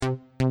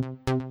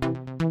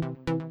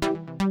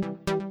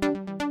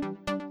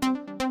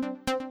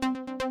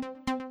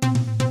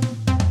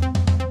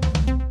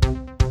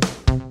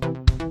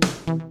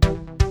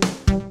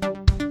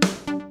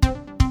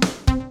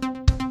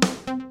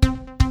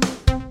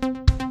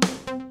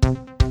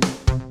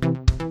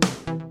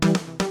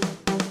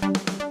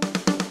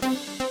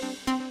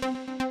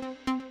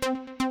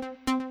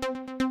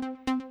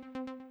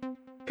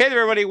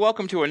everybody.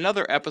 Welcome to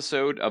another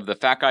episode of the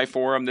Fat Guy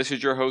Forum. This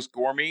is your host,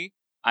 Gormy.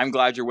 I'm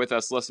glad you're with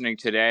us listening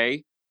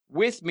today.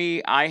 With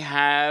me, I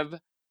have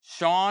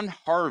Sean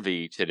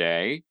Harvey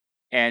today.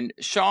 And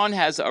Sean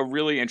has a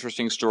really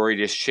interesting story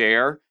to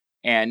share.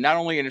 And not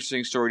only an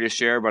interesting story to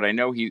share, but I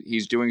know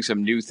he's doing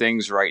some new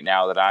things right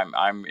now that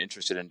I'm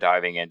interested in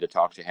diving in to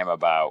talk to him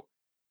about.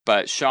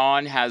 But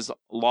Sean has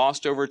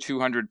lost over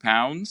 200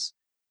 pounds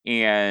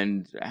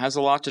and has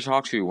a lot to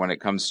talk to when it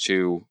comes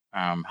to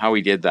how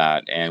he did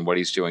that and what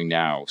he's doing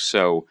now.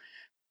 So,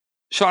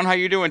 Sean, how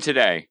you doing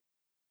today?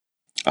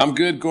 I'm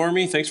good,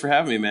 Gormy. Thanks for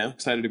having me, man.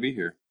 Excited to be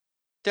here.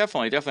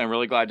 Definitely. I'm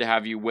really glad to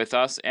have you with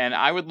us. And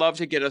I would love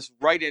to get us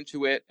right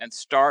into it and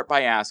start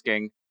by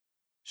asking,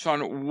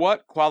 Sean,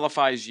 what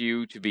qualifies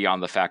you to be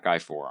on the Fat Guy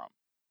Forum?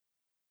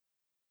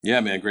 Yeah,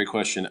 man, great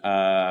question.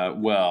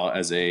 Well,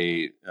 as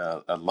a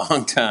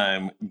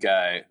longtime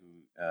guy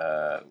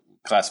who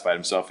classified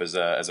himself as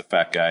a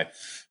fat guy,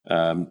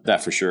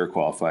 that for sure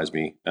qualifies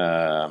me.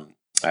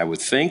 I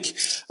would think.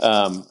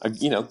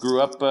 I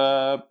grew up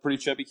a pretty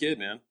chubby kid,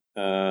 man.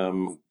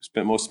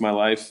 Spent most of my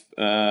life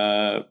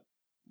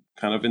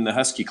kind of in the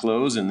husky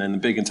clothes, and then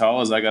big and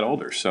tall as I got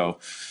older. So,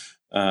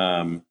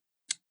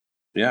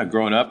 yeah,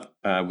 growing up,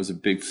 I was a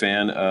big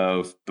fan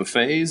of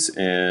buffets,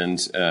 and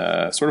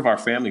sort of our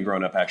family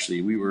growing up.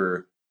 Actually, we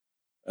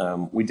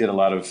did a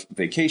lot of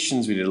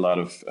vacations. We did a lot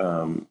of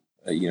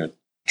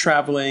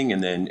traveling,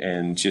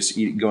 and just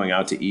going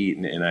out to eat.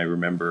 And I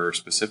remember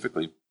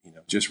specifically,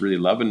 just really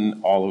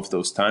loving all of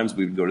those times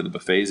we would go to the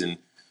buffets and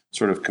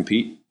sort of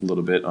compete a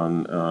little bit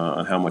on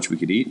how much we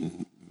could eat.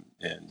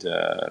 And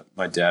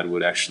my dad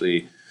would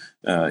actually.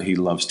 He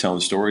loves telling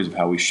stories of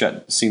how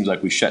seems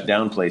like we shut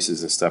down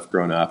places and stuff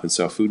growing up. And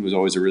so food was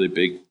always a really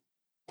big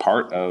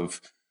part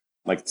of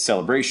like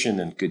celebration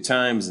and good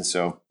times. And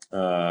so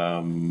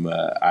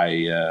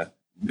I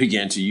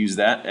began to use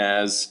that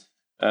as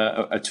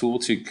a tool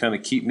to kind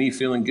of keep me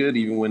feeling good,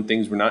 even when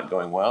things were not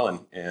going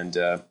well,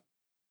 and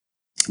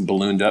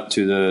ballooned up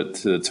to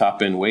the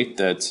top end weight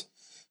that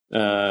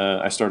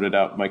I started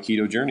out my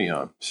keto journey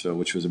on. So,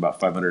 which was about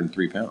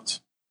 503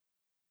 pounds.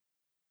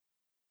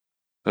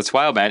 That's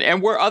wild, man.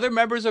 And were other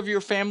members of your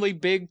family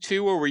big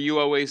too, or were you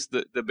always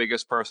the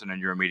biggest person in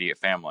your immediate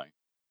family?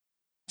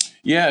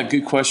 Yeah,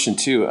 good question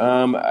too.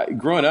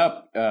 Growing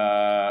up,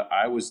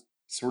 I was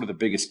sort of the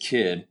biggest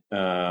kid.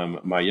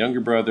 My younger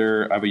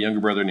brother, I have a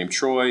younger brother named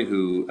Troy,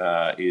 who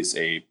is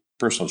a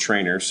personal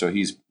trainer. So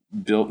he's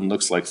built and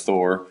looks like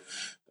Thor,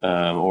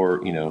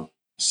 or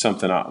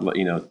something.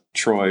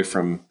 Troy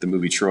from the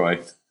movie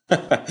Troy,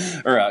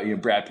 or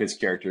Brad Pitt's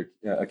character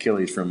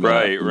Achilles from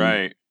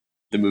right.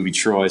 The movie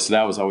Troy. So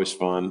that was always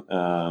fun.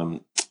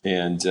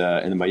 And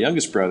then my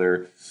youngest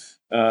brother,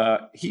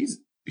 he's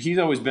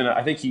always been,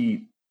 I think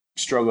he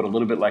struggled a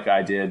little bit like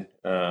I did,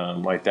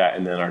 like that.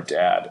 And then our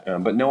dad,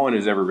 but no one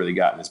has ever really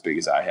gotten as big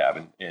as I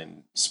have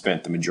and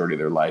spent the majority of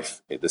their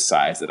life at the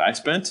size that I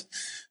spent,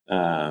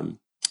 and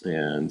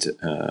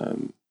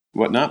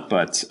whatnot.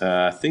 But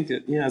I think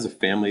that, as a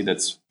family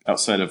that's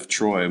outside of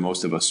Troy,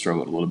 most of us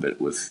struggled a little bit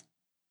with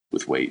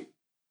weight.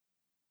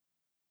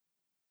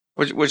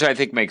 Which I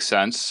think makes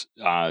sense.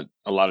 A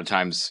lot of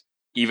times,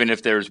 even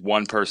if there's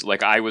one person,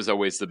 like I was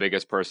always the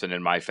biggest person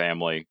in my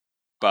family,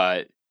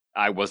 but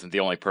I wasn't the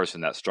only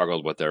person that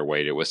struggled with their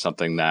weight. It was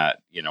something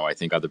that, I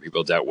think other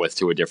people dealt with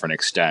to a different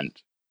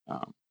extent.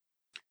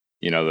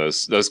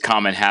 Those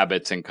common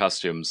habits and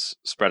customs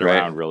spread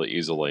around really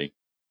easily.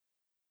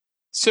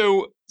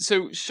 So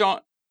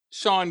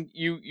Sean,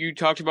 you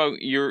talked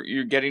about your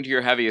getting to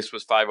your heaviest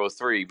was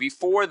 503.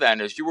 Before then,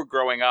 as you were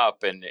growing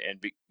up and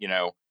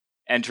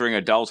entering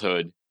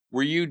adulthood,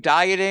 were you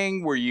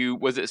dieting?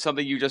 Was it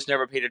something you just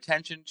never paid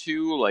attention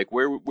to? Like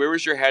where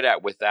was your head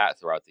at with that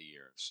throughout the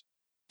years?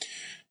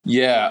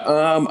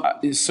 Yeah.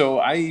 So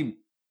I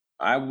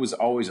was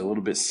always a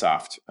little bit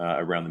soft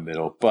around the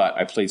middle, but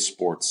I played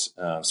sports.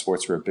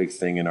 Sports were a big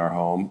thing in our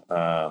home.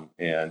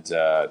 And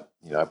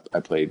I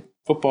played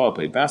football, I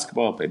played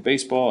basketball, I played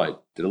baseball. I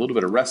did a little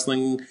bit of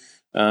wrestling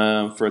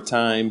for a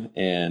time,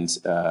 and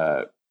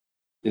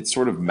it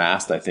sort of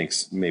masked, I think,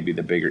 maybe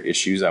the bigger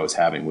issues I was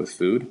having with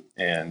food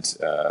and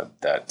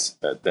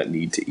that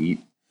need to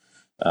eat,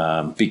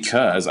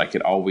 because I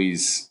could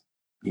always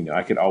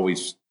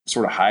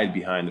sort of hide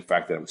behind the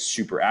fact that I was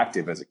super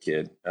active as a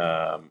kid,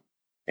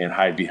 and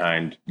hide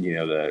behind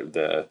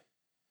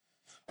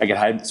I could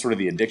hide sort of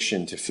the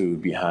addiction to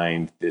food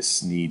behind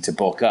this need to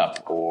bulk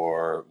up,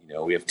 or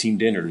we have team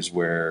dinners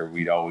where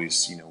we'd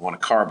always want a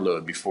carb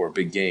load before a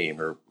big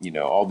game, or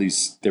all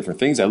these different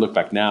things. I look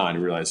back now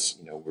and realize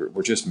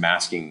we're just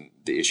masking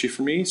the issue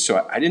for me.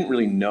 So I didn't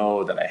really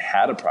know that I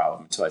had a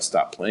problem until I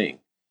stopped playing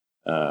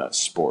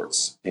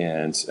sports.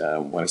 And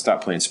when I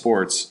stopped playing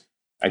sports,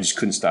 I just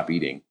couldn't stop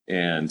eating,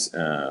 and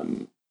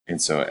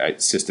so I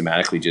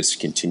systematically just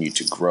continued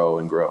to grow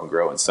and grow and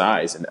grow in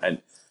size.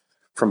 And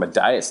from a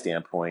diet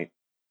standpoint,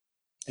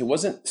 it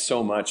wasn't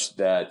so much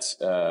that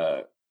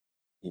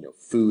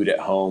food at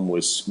home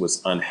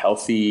was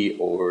unhealthy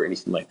or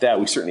anything like that.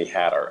 We certainly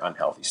had our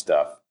unhealthy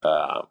stuff,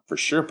 for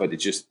sure, but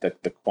it's just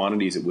the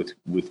quantities with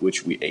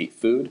which we ate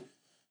food.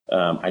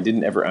 I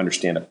didn't ever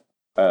understand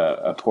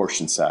a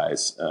portion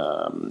size.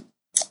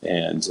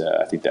 And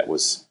I think that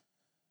was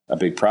a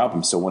big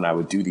problem. So when I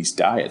would do these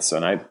diets,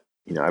 and I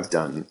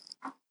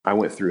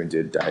went through and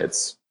did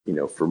diets,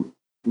 for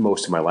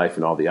most of my life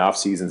in all the off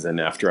seasons. And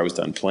after I was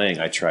done playing,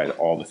 I tried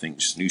all the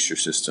things: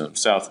 Nutrisystem,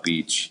 South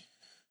Beach.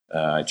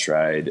 I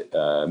tried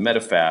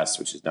MetaFast,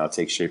 which is now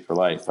Take Shape for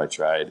Life. I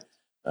tried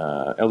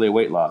LA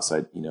Weight Loss.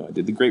 I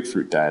did the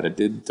grapefruit diet. I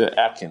did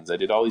Atkins. I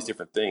did all these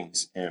different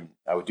things, and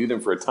I would do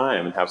them for a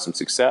time and have some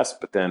success.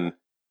 But then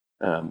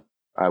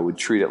I would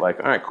treat it like,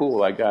 all right,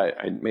 cool. I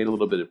made a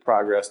little bit of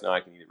progress. Now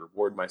I can either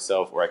reward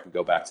myself or I can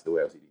go back to the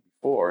way I was eating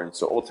before. And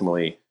so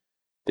ultimately,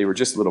 they were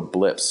just little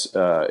blips.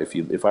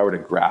 If I were to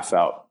graph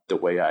out the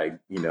way I,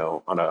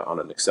 on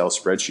an Excel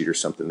spreadsheet or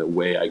something, the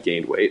way I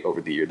gained weight over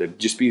the year, there'd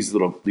just be these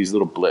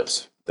little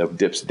blips that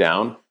dips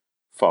down,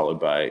 followed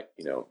by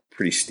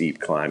pretty steep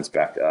climbs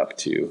back up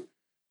to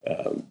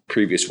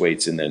previous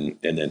weights, and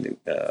then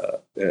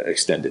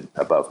extended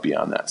above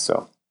beyond that.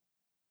 So.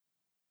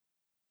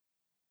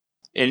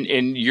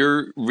 And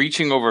you're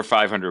reaching over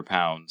 500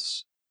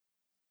 pounds.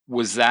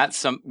 Was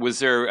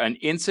there an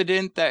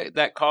incident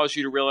that caused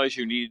you to realize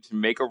you needed to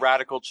make a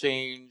radical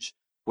change?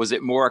 Was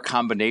it more a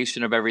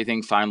combination of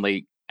everything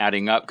finally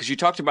adding up? Because you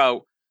talked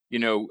about,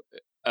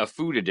 a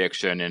food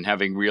addiction and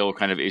having real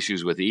kind of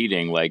issues with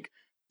eating. Like,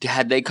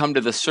 had they come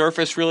to the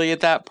surface really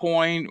at that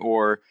point?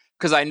 Or,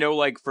 because I know,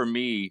 like, for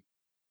me,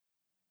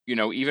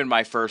 even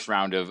my first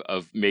round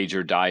of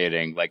major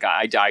dieting, like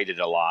I dieted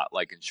a lot,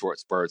 like in short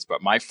spurts,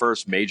 but my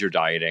first major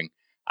dieting,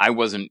 I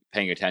wasn't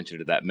paying attention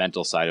to that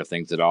mental side of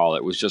things at all.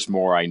 It was just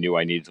more, I knew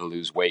I needed to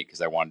lose weight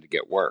because I wanted to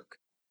get work.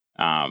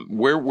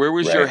 Where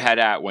was your head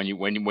at when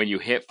you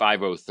hit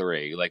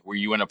 503? Like, were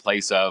you in a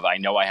place of, I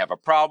know I have a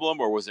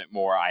problem, or was it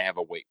more, I have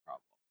a weight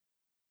problem?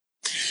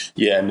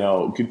 Yeah,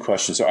 no, good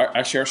question. So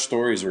our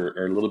stories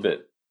are a little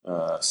bit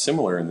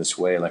similar in this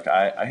way. Like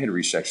I had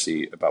reached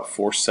actually about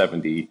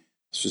 470.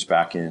 This was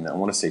back in, I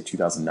want to say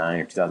 2009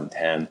 or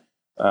 2010.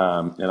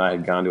 And I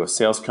had gone to a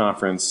sales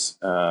conference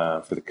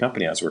for the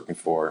company I was working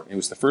for. It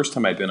was the first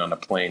time I'd been on a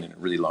plane in a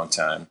really long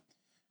time.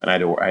 And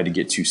I had to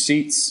get 2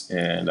 seats,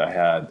 and I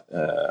had,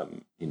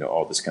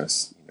 all this kind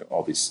of,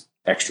 all these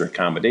extra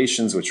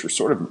accommodations, which were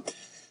sort of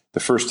the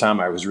first time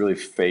I was really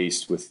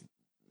faced with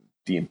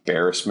the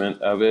embarrassment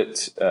of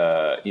it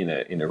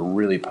in a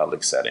really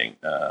public setting.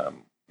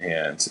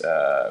 And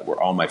where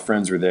all my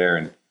friends were there,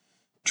 and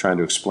trying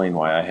to explain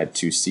why I had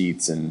 2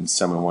 seats and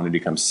someone wanted to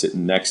come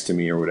sitting next to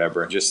me or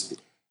whatever. Just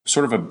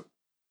sort of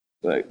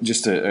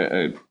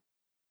a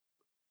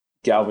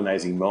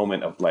galvanizing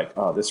moment of like,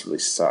 oh, this really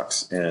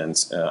sucks. And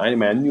I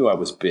knew I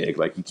was big.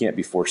 Like, you can't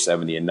be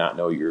 470 and not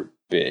know you're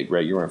big,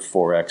 right? You're in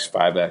 4X,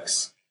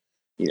 5X,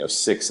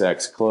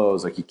 6X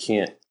clothes. Like, you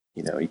can't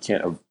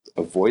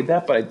avoid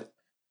that. But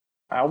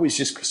I always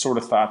just sort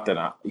of thought that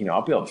I'll be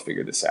able to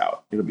figure this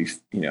out. It'll be,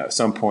 at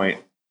some point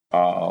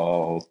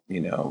I'll,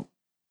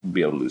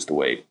 be able to lose the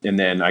weight. And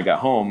then I got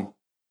home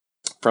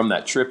from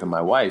that trip, and my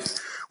wife,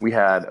 we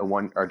had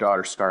our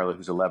daughter Scarlett,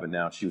 who's 11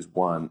 now. She was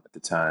 1 at the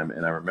time.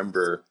 And I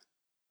remember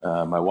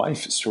my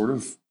wife sort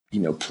of,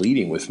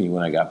 pleading with me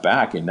when I got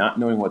back and not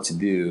knowing what to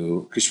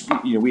do. Because,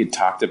 we had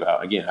talked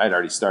about, again, I'd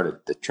already started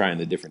trying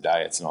the different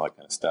diets and all that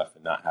kind of stuff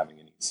and not having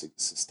any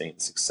sustained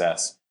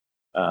success.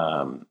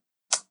 And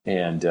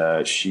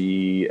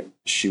she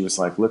was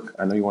like, look,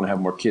 I know you want to have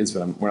more kids,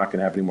 but we're not going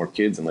to have any more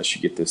kids unless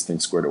you get this thing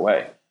squared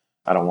away.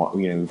 I don't want,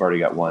 we've already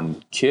got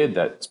 1 kid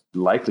that's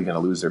likely going to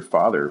lose their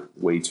father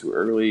way too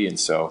early. And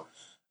so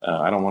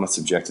I don't want to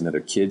subject another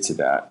kid to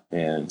that.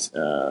 And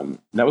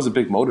that was a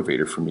big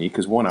motivator for me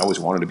because, 1, I always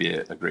wanted to be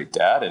a great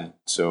dad. And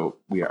so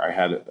I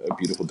had a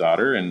beautiful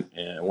daughter and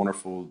a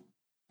wonderful,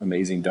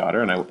 amazing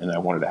daughter. And I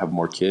wanted to have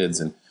more kids.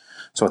 And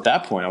so at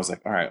that point I was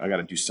like, all right, I got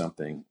to do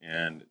something.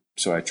 And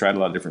so I tried a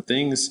lot of different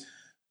things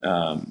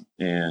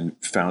and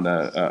found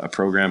a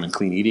program in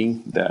clean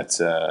eating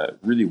that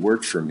really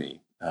worked for me.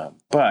 And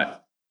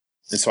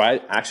so I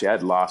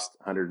had lost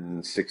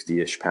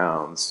 160-ish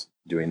pouns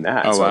doing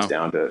that. Oh, so wow. I was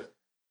down to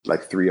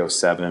like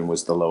 307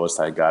 was the lowest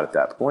I got at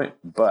that point.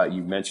 But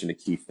you mentioned a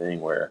key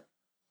thing where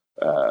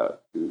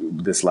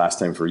this last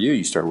time for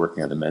you started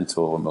working on the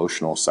mental,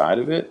 emotional side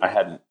of it. I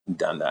hadn't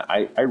done that.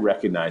 I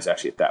recognized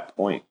actually at that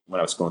point when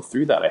I was going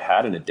through that, I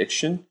had an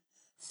addiction,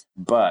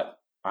 but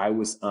I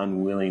was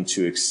unwilling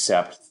to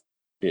accept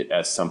it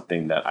as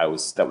something that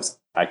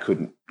I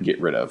couldn't get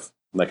rid of.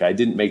 Like, I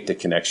didn't make the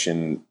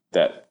connection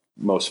that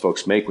most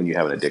folks make when you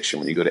have an addiction,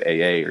 when you go to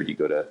AA or you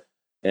go to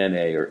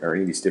NA or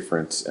any of these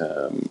different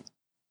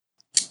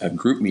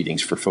group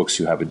meetings for folks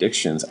who have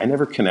addictions. I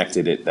never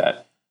connected it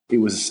that it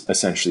was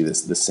essentially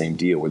the same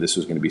deal, where this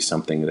was going to be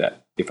something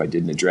that if I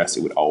didn't address,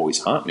 it would always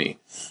haunt me.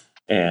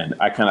 And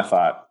I kind of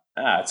thought,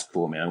 it's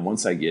cool, man.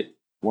 Once I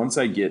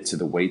get to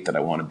the weight that I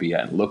want to be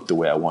at and look the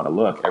way I want to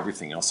look,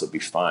 everything else will be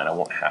fine. I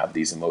won't have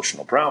these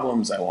emotional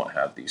problems. I won't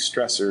have these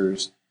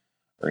stressors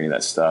or any of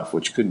that stuff,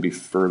 which couldn't be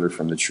further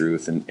from the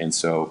truth. And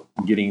so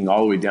getting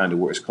all the way down to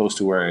where it's close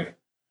to where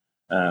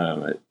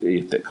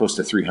at close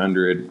to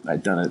 300.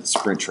 I'd done a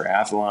sprint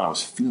triathlon. I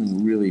was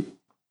feeling really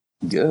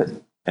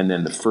good. And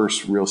then the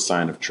first real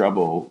sign of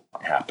trouble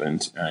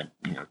happened. I,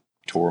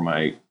 tore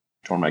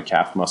my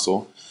calf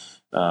muscle.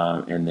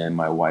 And then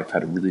my wife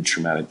had a really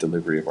traumatic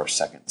delivery of our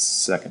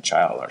second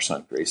child, our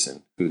son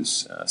Grayson,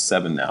 who's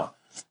 7 now.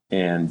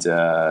 And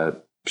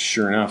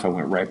sure enough, I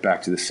went right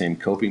back to the same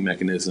coping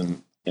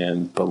mechanism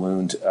and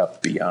ballooned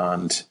up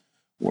beyond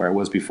where I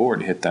was before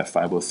to hit that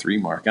 503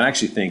 mark. And I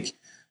actually think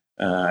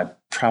I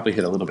probably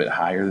hit a little bit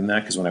higher than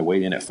that, because when I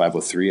weighed in at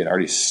 503, I'd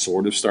already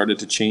sort of started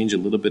to change a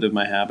little bit of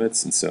my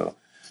habits. And so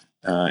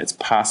it's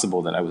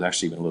possible that I was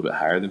actually even a little bit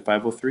higher than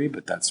 503,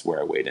 but that's where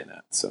I weighed in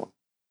at. So.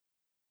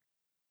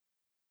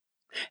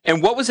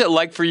 And what was it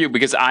like for you?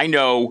 Because I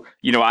know,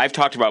 I've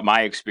talked about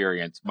my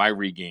experience, my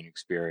regain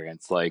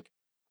experience. Like,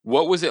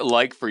 what was it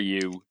like for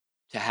you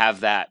to have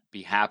that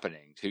be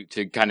happening,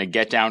 to kind of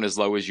get down as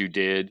low as you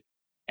did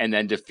and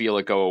then to feel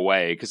it go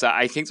away? Because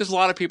I think there's a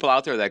lot of people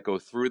out there that go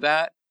through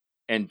that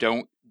and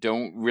don't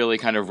really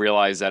kind of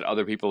realize that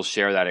other people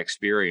share that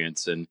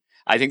experience. And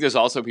I think there's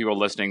also people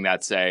listening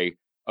that say,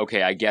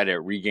 okay, I get it,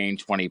 regain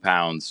 20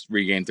 pounds,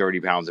 regain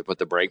 30 pounds and put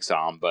the brakes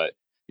on. But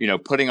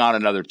putting on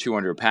another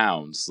 200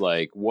 pounds,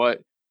 like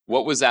what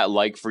was that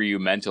like for you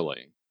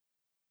mentally?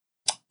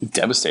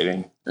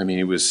 Devastating. I mean,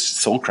 it was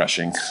soul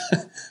crushing.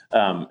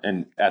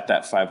 And at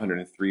that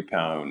 503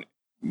 pound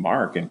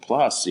mark and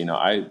plus,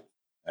 I'd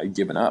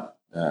given up.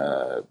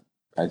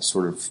 I'd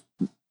sort of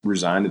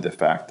resigned to the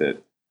fact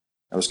that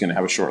I was going to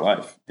have a short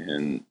life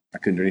and I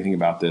couldn't do anything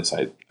about this.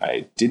 I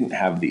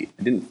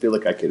didn't feel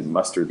like I could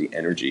muster the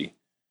energy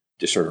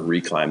to sort of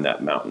reclimb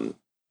that mountain.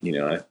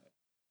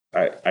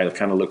 I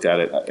kind of looked at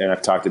it, and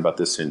I've talked about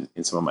this in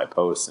some of my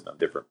posts and on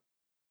different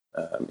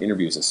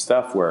interviews and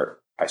stuff, where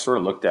I sort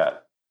of looked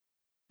at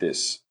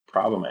this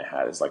problem I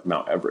had as like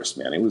Mount Everest,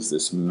 man. It was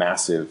this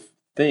massive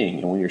thing.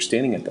 And when you're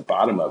standing at the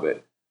bottom of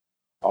it,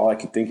 all I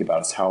could think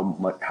about is how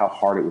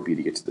hard it would be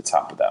to get to the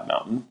top of that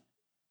mountain.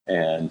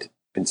 And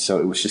so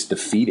it was just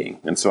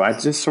defeating. And so I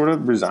just sort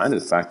of resigned to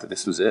the fact that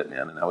this was it,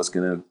 man. And I was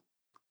going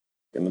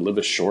to live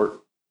a short,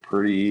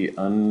 pretty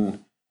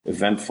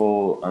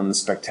uneventful,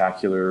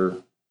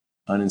 unspectacular,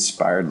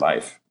 uninspired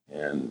life,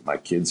 and my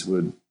kids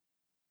would,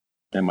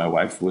 and my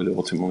wife would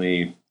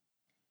ultimately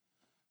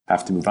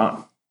have to move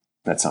on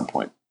at some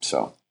point.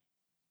 So,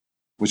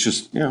 which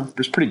is,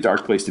 there's a pretty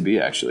dark place to be,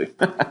 actually.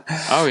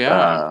 Oh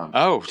yeah.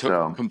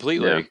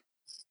 Completely. Yeah.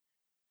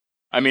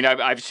 I mean,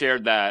 I've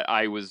shared that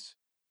I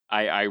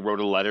wrote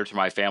a letter to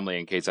my family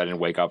in case I didn't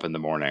wake up in the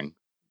morning,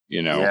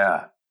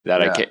 that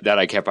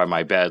I kept by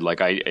my bed. Like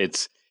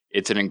it's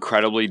an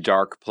incredibly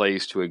dark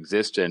place to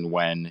exist in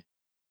when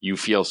you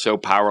feel so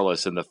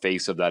powerless in the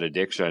face of that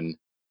addiction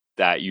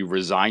that you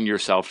resign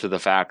yourself to the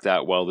fact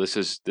that, well, this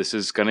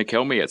is going to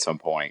kill me at some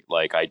point.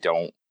 Like I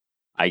don't,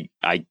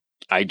 and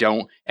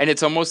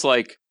it's almost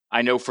like,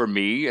 I know for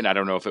me, and I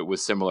don't know if it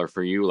was similar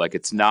for you, like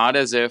it's not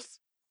as if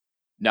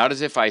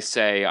I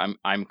say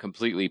I'm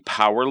completely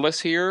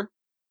powerless here,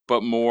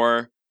 but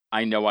more,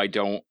 I know I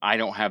don't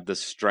have the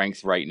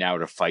strength right now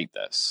to fight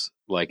this.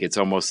 Like it's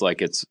almost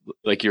like, it's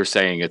like you're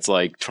saying, it's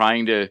like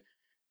trying to,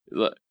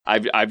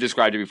 I've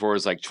described it before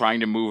as like trying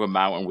to move a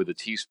mountain with a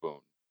teaspoon.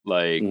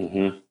 Like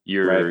you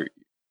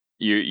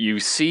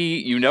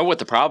see, what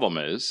the problem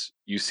is.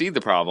 You see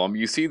the problem,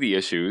 you see the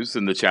issues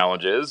and the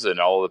challenges and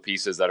all the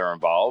pieces that are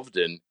involved,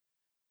 and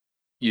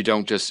you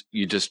just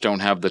don't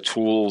have the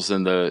tools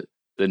and the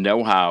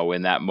know-how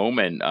in that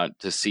moment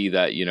to see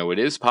that it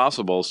is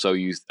possible. So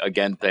you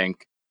again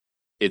think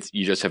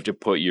you just have to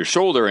put your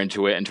shoulder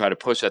into it and try to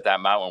push at that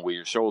mountain with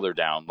your shoulder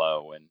down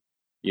low, and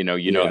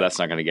that's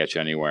not going to get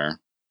you anywhere.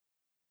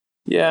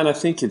 Yeah, and I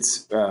think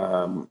it's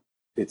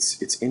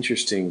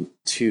interesting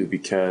too,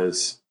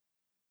 because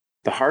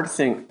the hard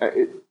thing,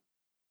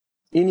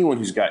 anyone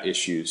who's got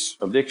issues,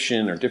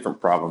 addiction or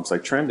different problems,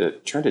 like trying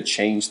to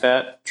change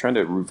that, trying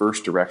to reverse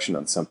direction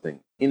on something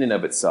in and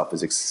of itself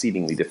is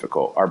exceedingly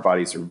difficult. Our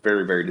bodies are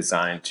very, very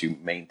designed to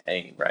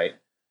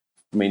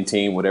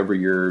maintain whatever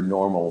your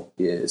normal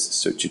is.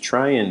 So to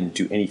try and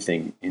do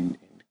anything in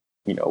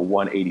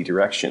 180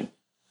 direction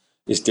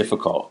is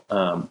difficult.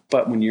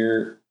 But when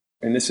you're,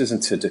 and this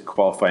isn't to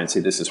qualify and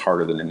say this is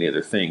harder than any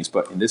other things,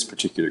 but in this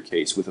particular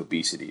case with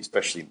obesity,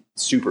 especially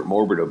super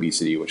morbid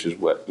obesity, which is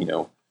what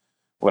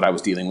I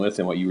was dealing with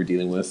and what you were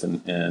dealing with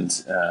and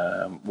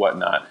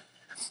whatnot,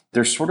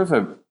 there's sort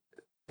of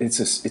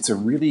it's a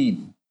really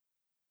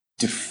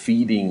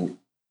defeating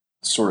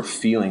sort of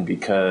feeling,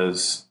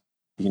 because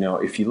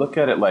if you look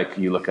at it like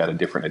you look at a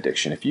different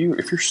addiction, if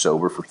you're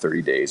sober for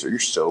 30 days or you're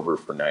sober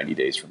for 90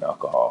 days from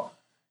alcohol,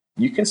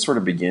 you can sort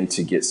of begin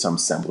to get some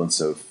semblance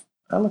of,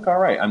 I look all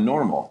right, I'm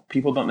normal.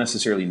 People don't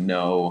necessarily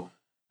know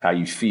how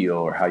you feel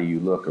or how you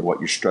look or what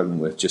you're struggling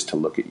with just to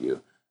look at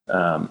you.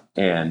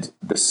 And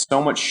there's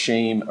so much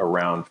shame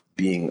around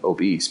being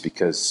obese,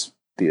 because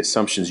the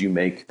assumptions you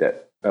make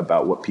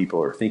about what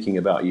people are thinking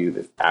about you,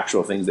 the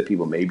actual things that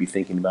people may be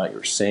thinking about you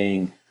or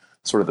saying,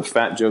 sort of the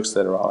fat jokes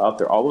that are all out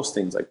there, all those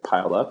things like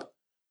pile up.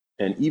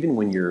 And even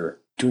when you're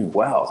doing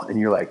well. And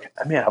you're like,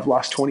 man, I've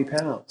lost 20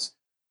 pounds.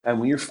 And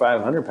when you're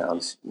 500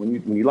 pounds, when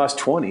you lost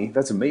 20,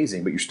 that's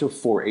amazing, but you're still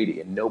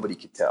 480 and nobody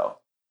could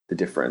tell the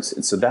difference.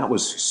 And so that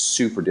was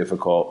super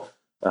difficult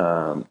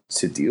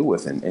to deal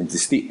with. And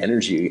just the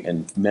energy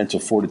and mental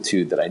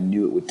fortitude that I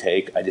knew it would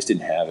take, I just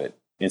didn't have it.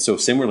 And so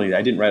similarly,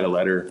 I didn't write a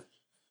letter.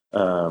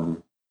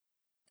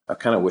 I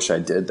kind of wish I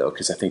did, though,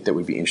 because I think that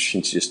would be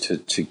interesting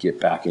to get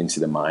back into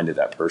the mind of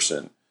that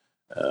person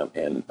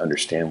and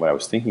understand what I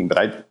was thinking. But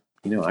I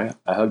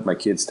hugged my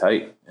kids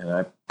tight and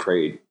I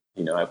prayed.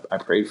 I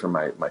prayed for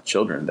my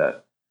children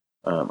that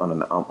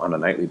on a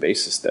nightly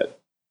basis, that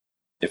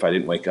if I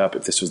didn't wake up,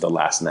 if this was the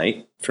last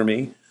night for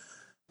me,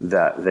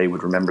 that they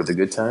would remember the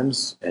good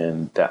times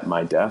and that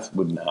my death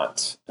would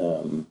not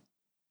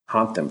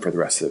haunt them for the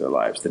rest of their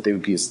lives, that they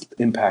would be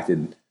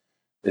impacted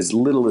as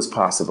little as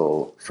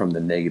possible from the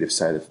negative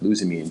side of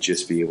losing me and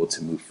just be able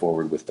to move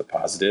forward with the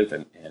positive.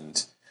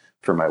 And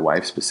for my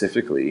wife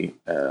specifically,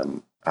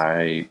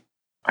 I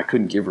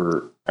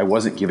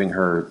wasn't giving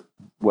her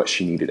what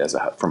she needed as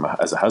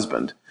a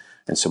husband.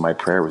 And so my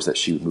prayer was that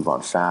she would move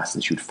on fast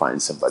and she would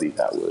find somebody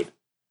that would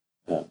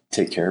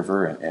take care of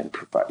her and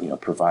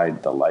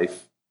provide the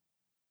life.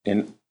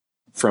 And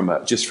from a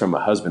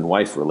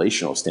husband-wife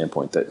relational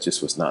standpoint, that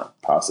just was not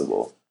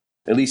possible.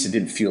 At least it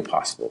didn't feel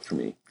possible for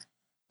me,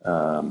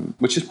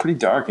 which is pretty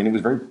dark. And it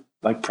was very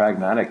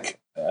pragmatic,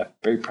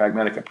 very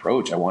pragmatic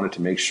approach. I wanted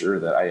to make sure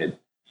that I had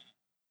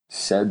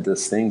said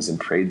those things and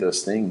prayed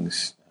those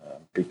things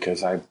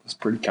because I was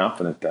pretty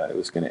confident that it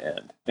was going to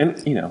end.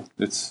 And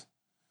it's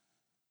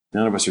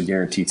none of us are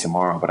guaranteed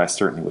tomorrow, but I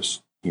certainly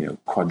was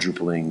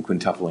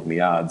quintupling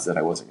the odds that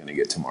I wasn't going to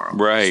get tomorrow.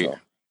 Right. So.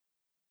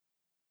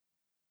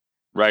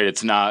 Right.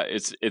 It's not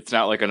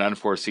like an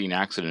unforeseen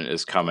accident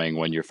is coming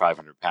when you're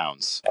 500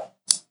 pounds.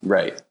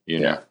 Right.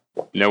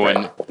 No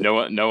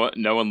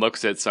one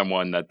looks at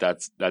someone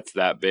that's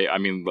that big. I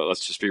mean,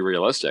 let's just be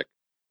realistic.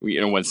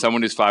 When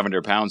someone who's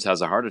 500 pounds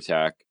has a heart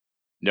attack,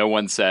 no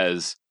one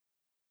says,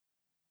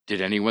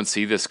 "Did anyone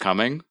see this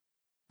coming?"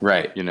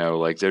 Right.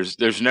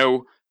 There's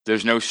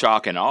no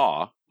shock and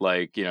awe.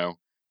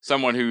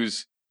 Someone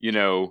who's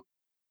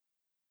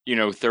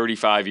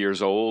 35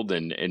 years old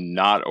and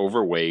not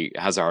overweight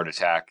has a heart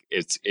attack.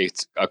 It's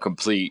a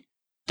complete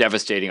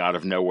devastating out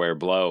of nowhere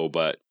blow.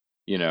 But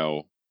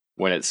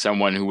when it's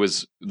someone who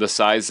was the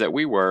size that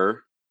we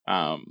were,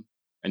 and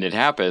it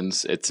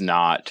happens, it's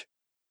not.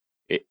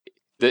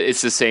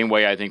 It's the same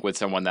way I think when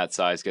someone that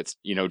size gets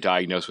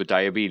diagnosed with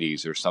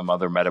diabetes or some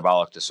other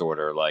metabolic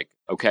disorder.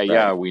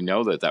 Yeah, we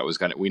know that was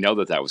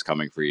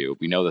coming for you.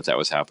 We know that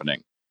was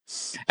happening.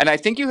 And I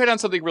think you hit on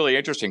something really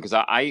interesting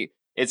because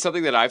it's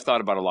something that I've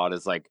thought about a lot.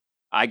 Is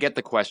I get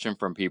the question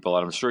from people,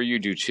 and I'm sure you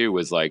do too.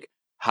 Is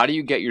how do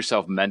you get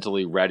yourself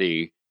mentally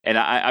ready? And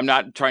I'm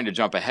not trying to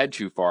jump ahead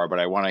too far, but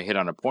I want to hit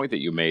on a point that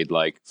you made.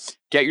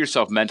 Get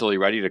yourself mentally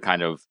ready to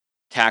kind of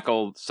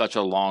tackle such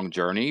a long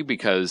journey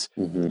because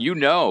when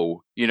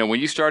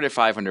you start at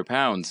 500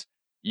 pounds,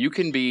 you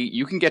can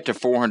get to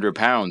 400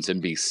 pounds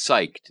and be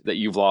psyched that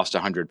you've lost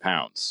 100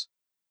 pounds.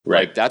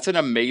 Right. That's an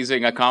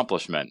amazing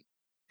accomplishment.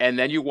 And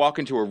then you walk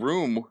into a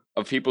room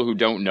of people who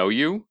don't know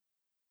you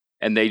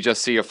and they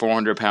just see a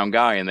 400-pound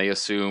guy and they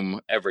assume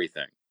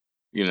everything.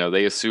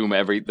 They assume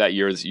that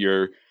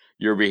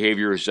your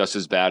behavior is just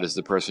as bad as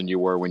the person you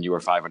were when you were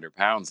 500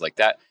 pounds.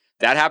 That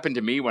happened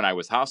to me when I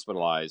was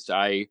hospitalized.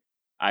 I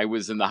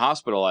was in the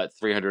hospital at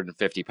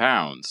 350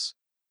 pounds,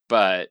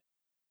 but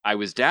I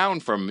was down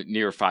from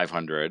near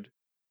 500,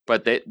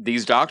 but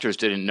these doctors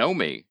didn't know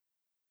me.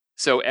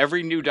 So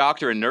every new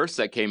doctor and nurse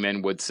that came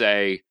in would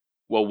say,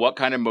 well, what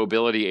kind of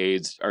mobility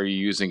aids are you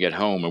using at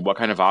home? And what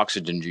kind of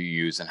oxygen do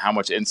you use? And how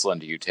much insulin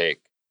do you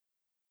take?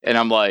 And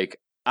I'm like,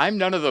 I'm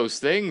none of those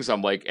things.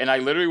 I'm like, and I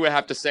literally would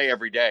have to say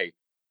every day,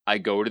 I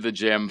go to the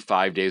gym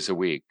 5 days a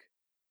week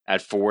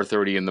at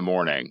 4:30 in the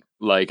morning.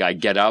 I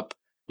get up,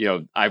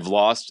 I've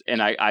lost, and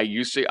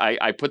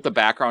I put the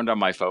background on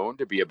my phone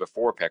to be a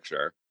before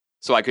picture.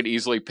 So I could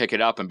easily pick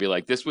it up and be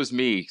like, this was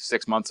me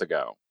 6 months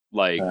ago.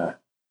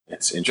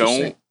 It's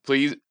interesting. Don't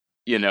please,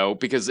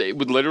 because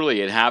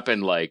it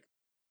happened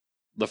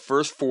the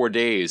first 4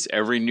 days,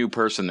 every new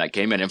person that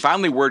came in, and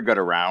finally word got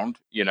around,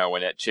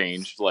 and it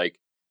changed.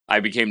 I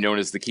became known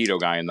as the keto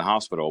guy in the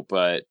hospital,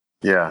 but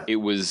yeah, it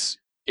was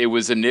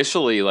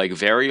initially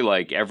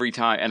very every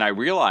time. And I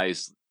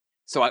realized,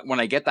 when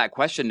I get that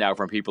question now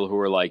from people who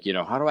are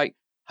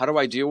how do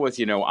I deal with,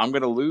 I'm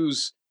going to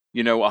lose,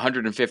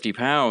 150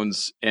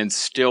 pounds and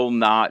still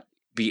not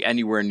be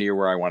anywhere near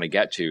where I want to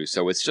get to.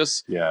 So it's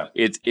just,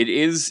 it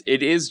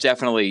is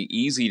definitely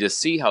easy to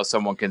see how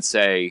someone can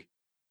say,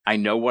 I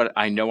know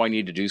I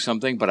need to do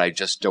something, but I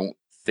just don't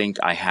think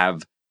I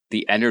have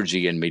the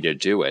energy in me to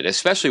do it,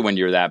 especially when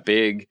you're that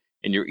big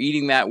and you're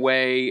eating that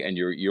way and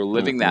you're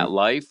living that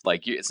life.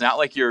 It's not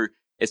like you're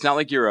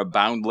a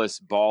boundless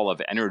ball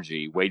of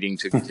energy waiting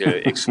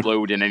to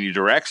explode in any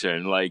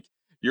direction.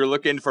 You're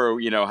looking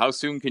for, how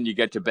soon can you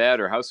get to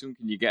bed or how soon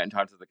can you get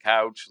onto the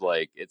couch?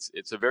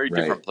 It's a very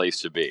different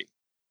place to be.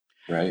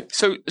 Right.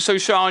 So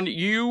Sean,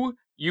 you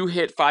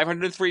hit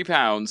 503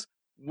 pounds.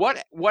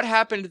 what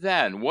happened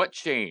then? What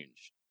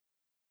changed?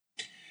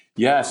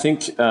 Yeah, I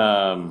think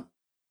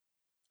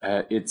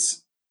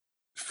it's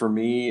for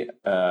me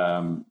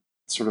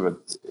sort of a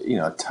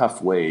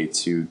tough way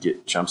to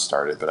get jump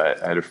started. But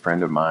I had a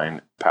friend of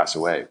mine pass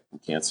away from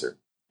cancer,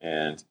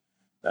 and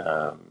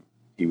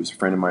he was a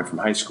friend of mine from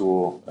high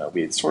school.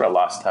 We had sort of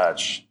lost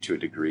touch to a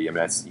degree. I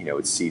mean,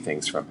 would see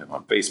things from him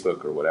on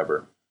Facebook or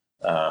whatever,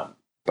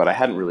 but I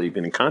hadn't really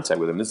been in contact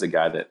with him. This is a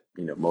guy that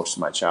most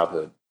of my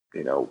childhood,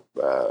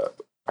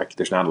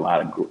 there's not a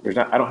lot of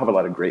I don't have a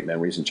lot of great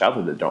memories in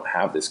childhood that don't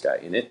have this guy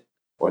in it,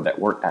 or that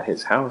weren't at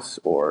his house,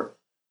 or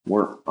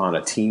weren't on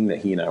a team that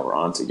he and I were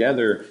on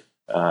together,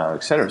 et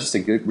cetera. Just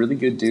a really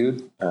good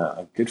dude,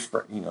 a good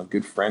friend,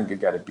 good friend, good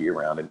guy to be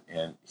around.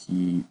 And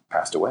he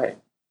passed away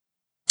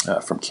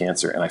from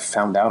cancer. And I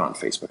found out on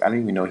Facebook. I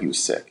didn't even know he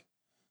was sick.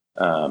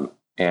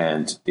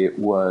 And it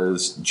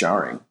was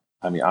jarring.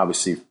 I mean,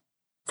 obviously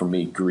for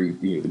me,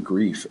 the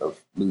grief of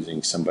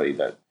losing somebody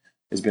that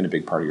has been a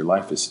big part of your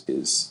life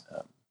is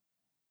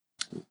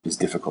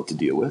difficult to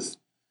deal with.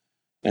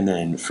 And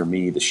then for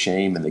me, the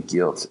shame and the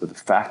guilt of the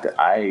fact that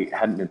I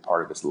hadn't been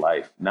part of his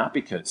life, not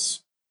because,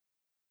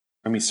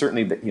 I mean,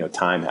 certainly that,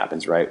 time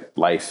happens, right?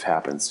 Life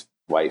happens,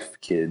 wife,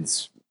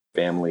 kids,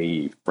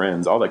 family,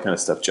 friends, all that kind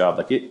of stuff, job.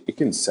 Like it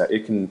can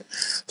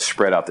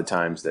spread out the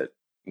times that,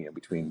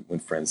 between when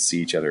friends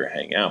see each other or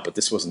hang out. But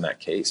this wasn't that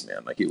case,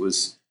 man. Like it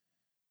was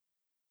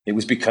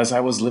because I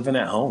was living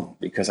at home,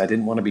 because I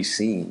didn't want to be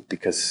seen,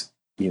 because,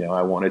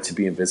 I wanted to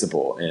be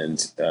invisible.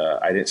 And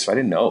I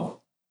didn't know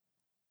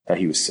that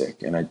he was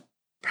sick. And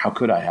how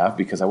could I have?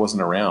 Because I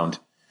wasn't around.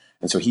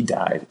 And so he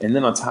died. And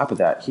then on top of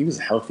that, he was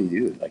a healthy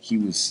dude. Like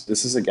this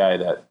is a guy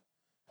that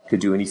could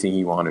do anything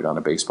he wanted on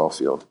a baseball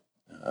field.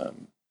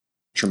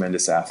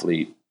 Tremendous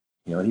athlete.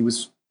 And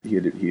he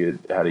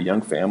had a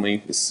young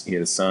family. He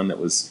had a son that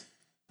was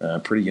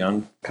pretty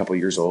young, a couple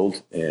of years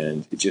old.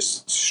 And it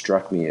just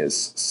struck me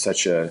as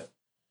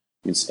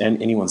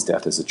and anyone's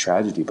death is a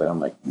tragedy, but I'm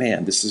like,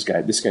 man, this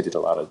guy did a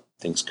lot of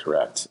things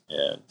correct.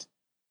 And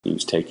he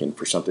was taken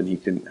for something he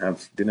didn't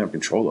have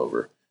control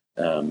over.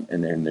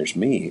 And then there's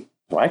me.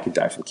 Well, I could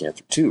die from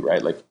cancer too,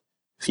 right? Like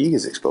if he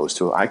is exposed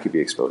to it, I could be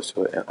exposed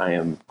to it. And I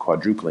am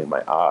quadrupling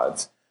my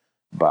odds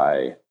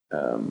by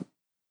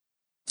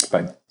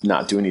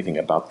not doing anything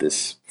about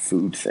this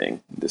food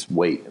thing, this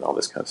weight and all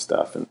this kind of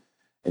stuff.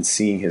 And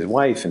seeing his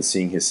wife and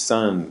seeing his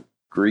son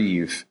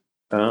grieve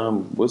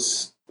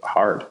was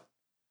hard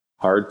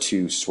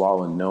to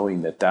swallow,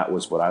 knowing that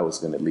was what I was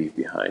going to leave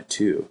behind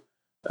too.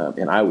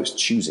 And I was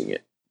choosing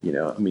it.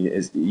 I mean,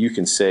 as you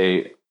can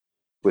say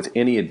with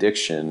any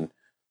addiction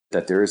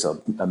that there's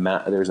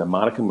a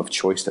modicum of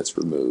choice that's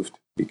removed,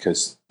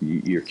 because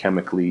your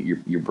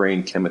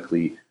brain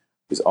chemically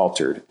is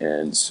altered.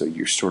 And so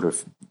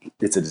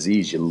it's a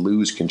disease. You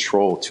lose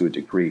control to a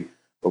degree,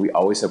 but we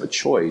always have a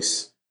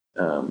choice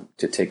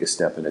to take a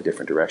step in a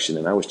different direction.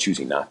 And I was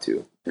choosing not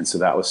to. And so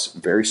that was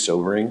very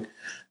sobering.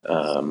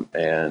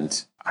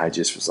 And I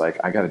just was like,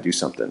 I got to do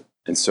something.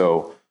 And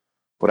so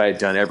what I had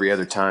done every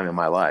other time in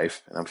my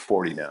life, and I'm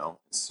 40 now,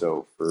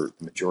 so for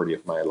the majority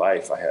of my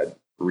life, I had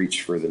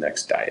reached for the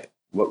next diet.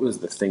 What was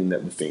the thing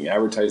that was being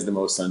advertised the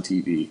most on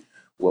TV?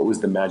 What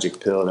was the magic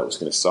pill that was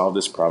going to solve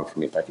this problem for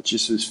me? If I could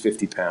just lose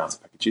 50 pounds,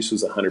 if I could just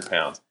lose 100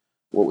 pounds,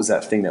 what was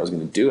that thing that was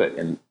going to do it?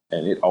 And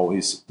it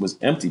always was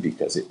empty,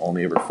 because it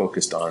only ever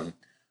focused on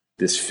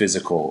this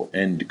physical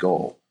end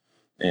goal.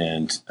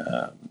 And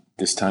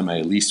this time I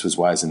at least was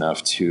wise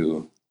enough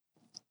to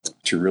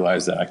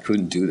realize that I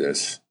couldn't do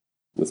this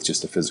with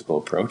just a physical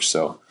approach.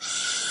 So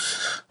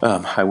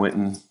I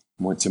went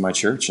to my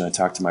church and I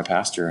talked to my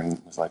pastor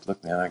and was like,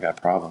 look, man, I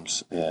got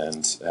problems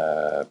and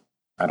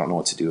I don't know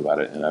what to do about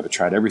it. And I've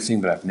tried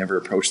everything, but I've never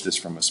approached this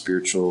from a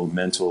spiritual,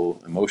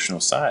 mental, emotional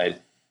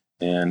side.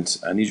 And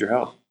I need your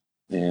help.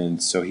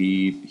 And so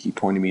he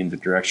pointed me in the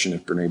direction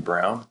of Brene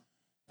Brown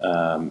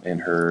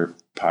and her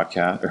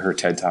podcast, or her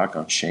TED Talk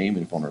on shame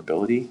and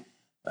vulnerability.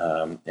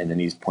 And then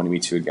he's pointed me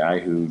to a guy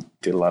who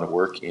did a lot of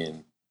work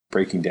in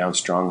breaking down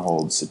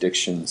strongholds,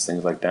 addictions,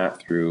 things like that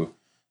through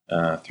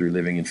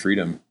living in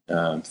freedom,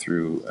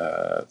 through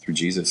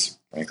Jesus,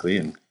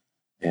 frankly.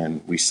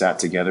 And we sat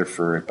together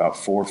for about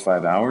 4 or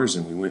 5 hours,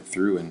 and we went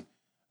through and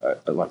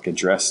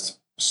addressed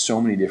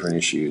so many different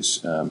issues,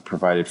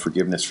 provided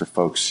forgiveness for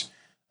folks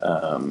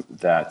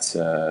that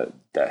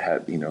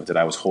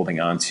I was holding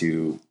on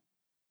to,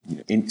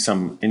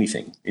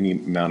 any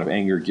amount of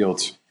anger,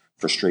 guilt,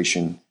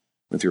 frustration.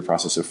 Went through a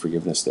process of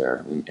forgiveness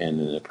there, and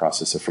in a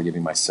process of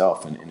forgiving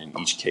myself, and in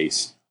each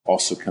case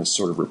also kind of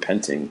sort of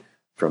repenting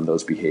from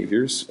those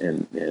behaviors,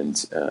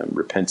 and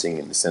repenting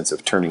in the sense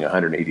of turning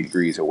 180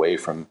 degrees away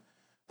from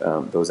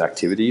those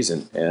activities,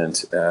 and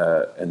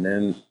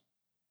then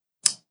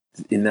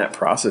in that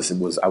process, I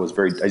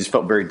just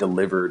felt very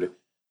delivered,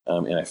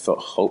 and I felt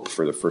hope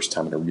for the first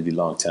time in a really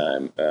long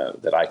time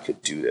that I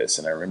could do this.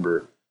 And I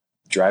remember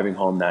driving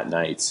home that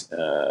night,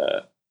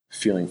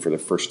 feeling for the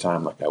first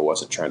time like I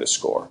wasn't trying to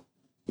score.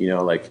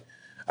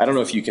 I don't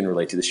know if you can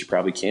relate to this. You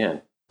probably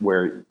can,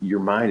 where your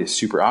mind is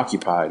super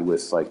occupied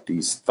with like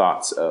these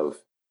thoughts of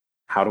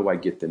how do I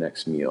get the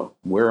next meal?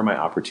 Where are my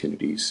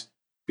opportunities?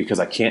 Because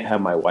I can't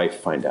have my wife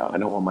find out. I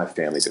don't want my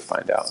family to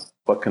find out.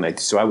 What can I do?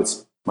 So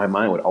my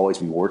mind would always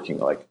be working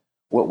like,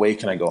 what way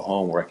can I go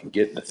home where I can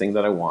get the thing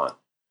that I want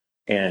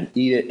and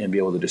eat it and be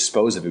able to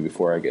dispose of it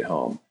before I get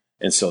home?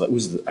 And so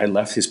I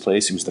left his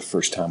place. It was the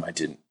first time I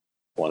didn't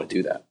want to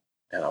do that.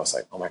 And I was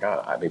like, oh my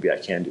God, maybe I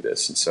can do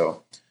this. And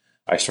so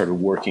I started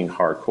working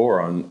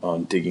hardcore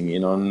on digging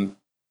in on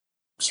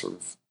sort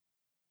of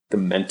the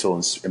mental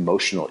and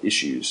emotional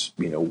issues.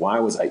 Why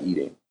was I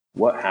eating?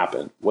 What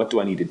happened? What do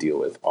I need to deal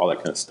with? All that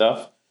kind of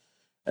stuff.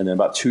 And then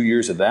about 2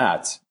 years of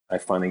that, I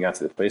finally got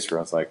to the place where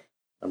I was like,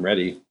 I'm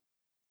ready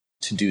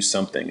to do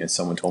something. And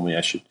someone told me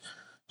I should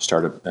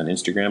start an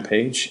Instagram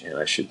page and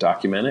I should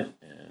document it.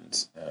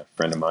 And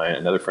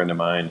another friend of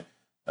mine,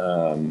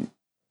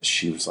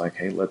 she was like,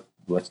 hey,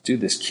 let's do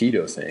this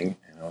keto thing.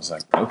 And I was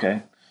like,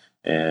 okay.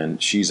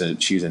 And she's a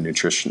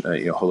nutrition,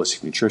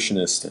 holistic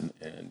nutritionist.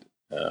 And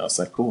I was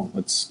like, cool,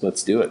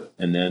 let's do it.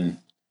 And then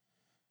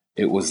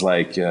it was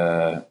like,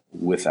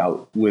 with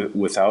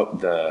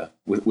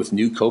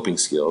new coping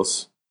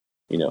skills,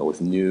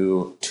 with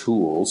new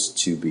tools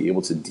to be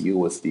able to deal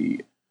with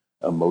the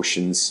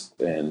emotions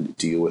and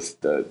deal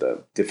with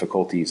the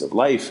difficulties of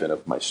life and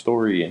of my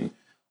story and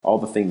all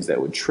the things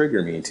that would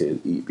trigger me to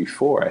eat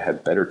before. I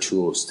had better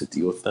tools to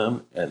deal with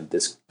them. And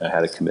I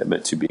had a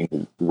commitment to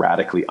being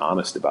radically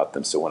honest about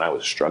them. So when I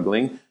was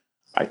struggling,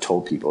 I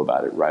told people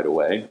about it right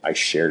away. I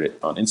shared it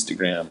on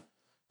Instagram,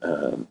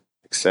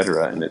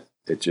 etc. And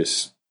it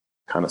just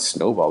kind of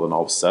snowballed. And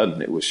all of a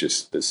sudden, it was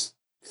just this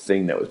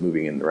thing that was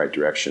moving in the right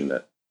direction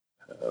that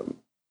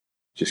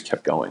just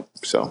kept going.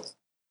 So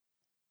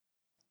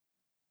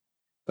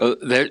I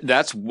think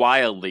that's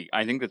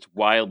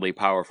wildly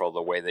powerful,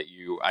 the way that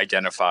you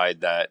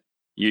identified that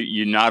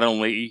you not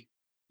only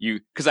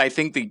because I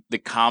think the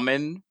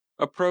common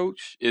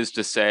approach is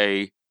to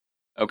say,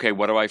 okay,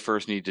 what do I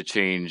first need to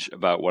change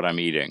about what I'm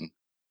eating?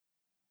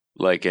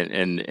 Like,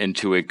 and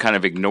to kind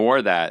of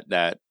ignore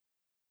that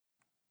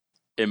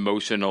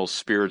emotional,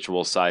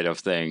 spiritual side of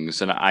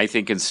things. And I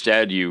think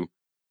instead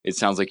it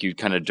sounds like you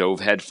kind of dove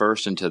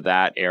headfirst into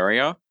that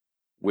area,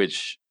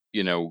 which,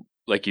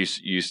 like you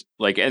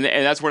like, and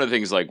that's one of the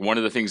things, like one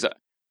of the things that,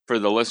 for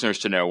the listeners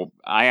to know,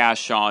 I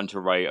asked Sean to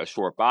write a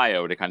short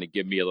bio to kind of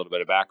give me a little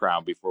bit of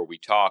background before we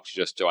talked,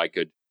 just so I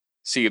could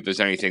see if there's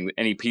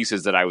any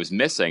pieces that I was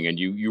missing. And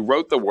you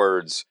wrote the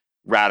words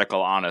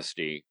radical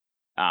honesty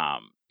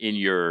in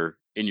your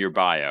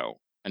bio.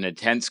 An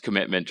intense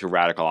commitment to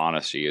radical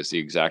honesty is the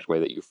exact way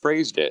that you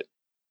phrased it.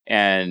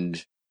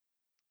 And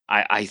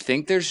I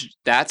think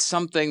that's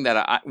something that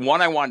I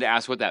wanted to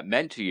ask what that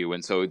meant to you.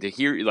 And so to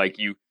hear, like,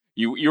 you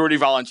already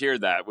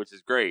volunteered that, which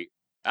is great.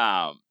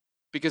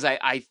 Because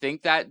I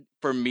think that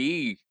for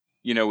me,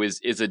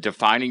 is a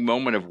defining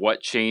moment of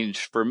what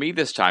changed for me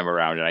this time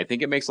around. And I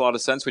think it makes a lot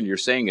of sense when you're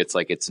saying it's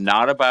like, it's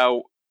not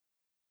about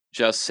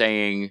just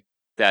saying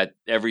that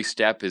every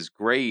step is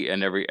great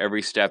and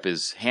every step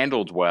is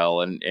handled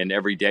well and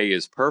every day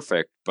is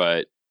perfect,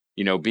 but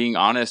being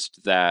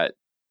honest that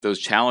those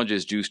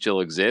challenges do still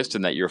exist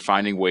and that you're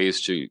finding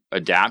ways to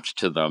adapt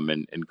to them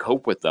and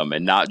cope with them,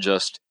 and not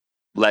just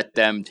let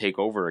them take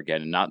over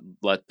again and not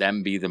let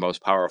them be the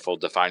most powerful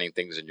defining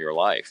things in your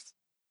life.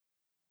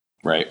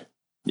 Right.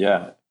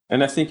 Yeah.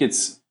 And I think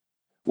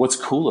what's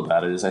cool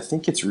about it is I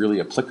think it's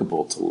really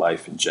applicable to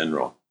life in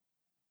general.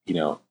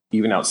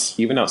 Even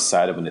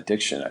outside of an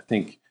addiction,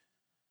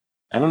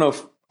 I don't know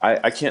if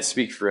I can't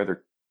speak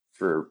for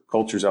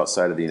cultures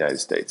outside of the United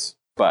States,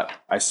 but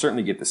I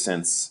certainly get the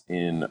sense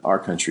in our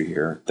country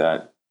here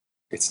that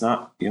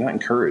you're not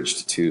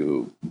encouraged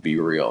to be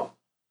real.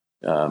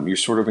 You're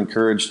sort of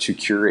encouraged to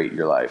curate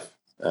your life.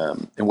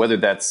 And a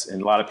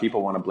lot of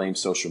people want to blame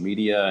social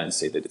media and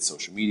say that it's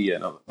social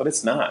media, but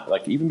it's not.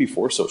 Like, even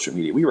before social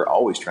media, we were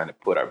always trying to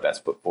put our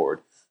best foot forward.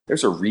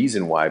 There's a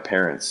reason why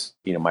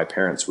my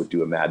parents would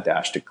do a mad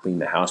dash to clean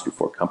the house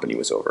before company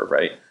was over,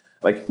 right?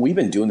 Like, we've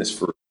been doing this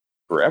for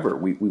forever.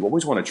 We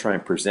always want to try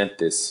and present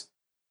this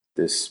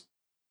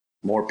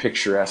more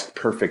picturesque,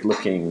 perfect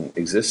looking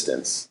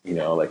existence.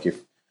 Like,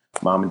 if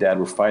mom and dad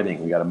were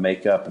fighting, we got to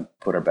make up and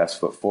put our best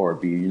foot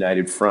forward, be a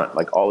united front,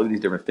 like all of these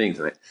different things.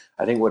 And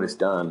I think what it's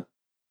done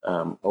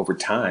over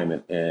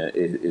time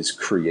is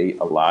create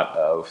a lot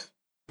of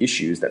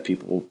issues that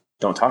people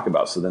don't talk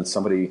about. So then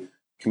somebody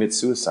commits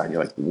suicide and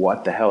you're like,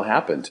 what the hell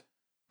happened?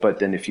 But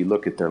then if you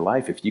look at their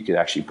life, if you could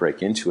actually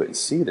break into it and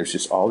see, there's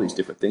just all these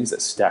different things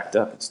that stacked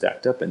up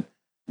and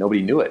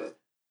nobody knew it,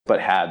 but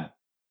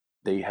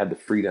they had the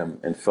freedom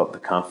and felt the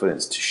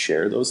confidence to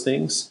share those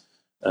things.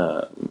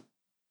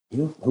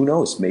 Who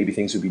knows? Maybe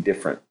things would be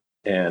different.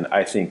 And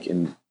I think,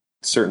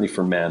 certainly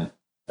for men,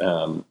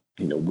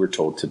 we're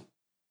told to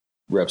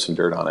rub some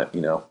dirt on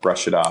it,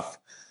 brush it off,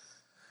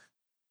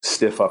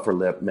 stiff upper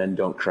lip, men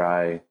don't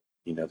cry,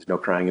 there's no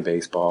crying in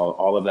baseball,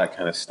 all of that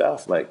kind of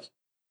stuff.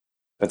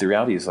 But the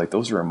reality is, like,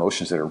 those are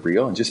emotions that are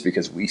real. And just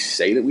because we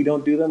say that we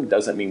don't do them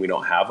doesn't mean we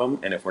don't have them.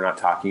 And if we're not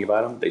talking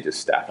about them, they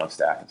just stack on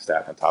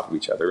top of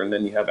each other. And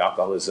then you have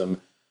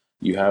alcoholism,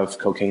 you have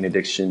cocaine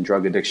addiction,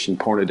 drug addiction,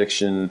 porn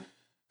addiction,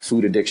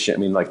 food addiction. I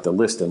mean, like the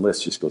list and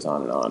list just goes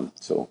on and on.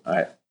 So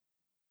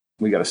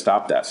we got to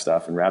stop that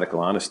stuff. And radical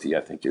honesty,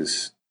 I think,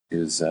 is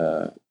it's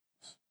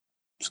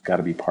got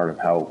to be part of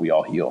how we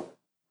all heal.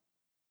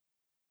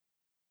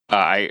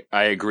 I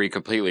agree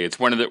completely. It's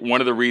one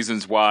of the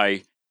reasons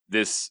why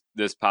this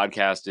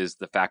podcast is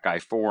the Fat Guy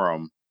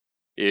Forum,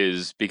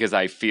 is because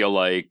I feel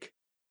like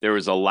there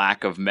is a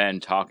lack of men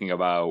talking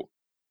about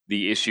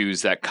the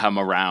issues that come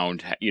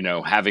around,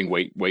 having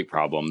weight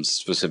problems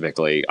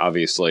specifically,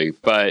 obviously,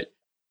 but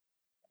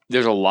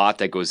there's a lot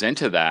that goes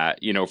into that.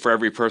 For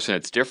every person,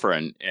 it's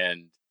different,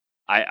 and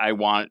I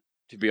want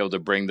to be able to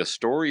bring the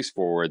stories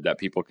forward that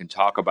people can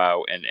talk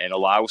about and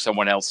allow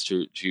someone else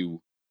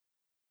to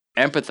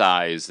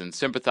empathize and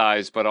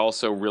sympathize, but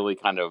also really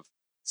kind of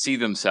see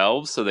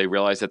themselves so they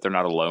realize that they're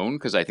not alone.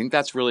 Because I think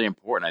that's really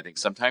important. I think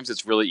sometimes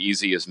it's really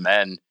easy as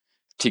men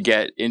to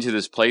get into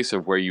this place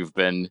of where you've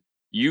been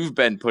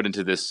put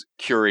into this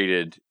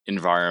curated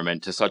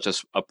environment, to such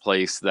a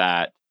place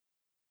that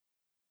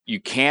you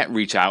can't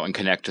reach out and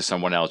connect to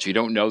someone else. You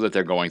don't know that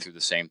they're going through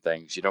the same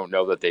things. You don't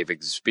know that they've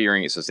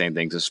experienced the same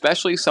things,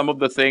 especially some of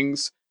the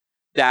things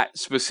that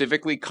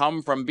specifically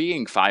come from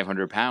being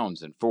 500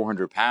 pounds and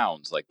 400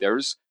 pounds. Like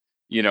there's,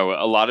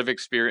 a lot of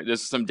experience.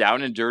 There's some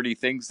down and dirty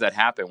things that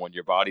happen when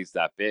your body's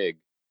that big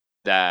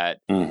that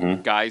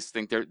guys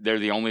think they're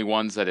the only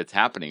ones that it's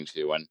happening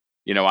to. And,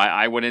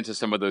 I went into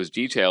some of those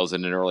details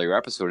in an earlier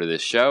episode of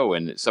this show,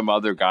 and some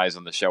other guys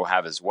on the show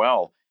have as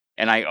well.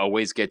 And I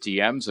always get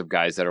DMs of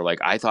guys that are like,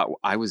 I thought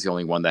I was the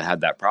only one that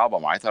had that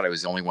problem. I thought I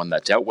was the only one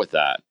that dealt with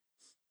that.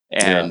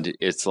 And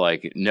it's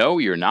like, no,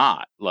 you're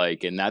not.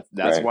 Like, and that's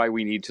right. Why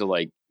we need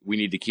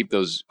to keep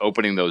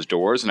opening those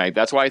doors. And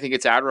that's why I think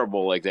it's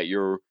admirable, like that you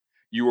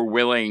were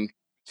willing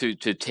to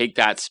take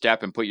that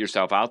step and put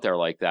yourself out there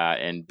like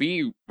that and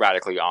be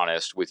radically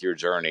honest with your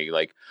journey.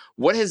 Like,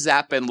 what has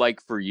that been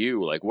like for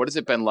you? Like, what has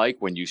it been like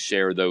when you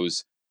share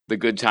the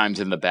good times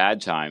and the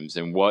bad times,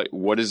 and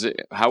what is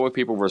it? How have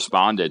people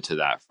responded to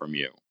that from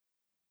you?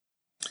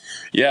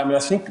 Yeah, I mean, I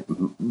think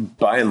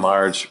by and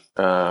large,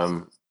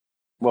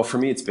 well, for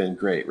me, it's been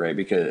great, right?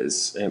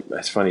 Because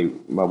it's funny,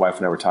 my wife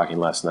and I were talking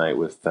last night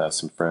with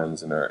some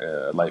friends in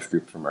our life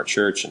group from our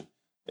church,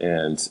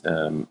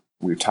 and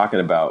we were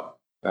talking about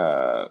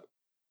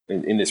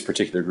in this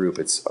particular group,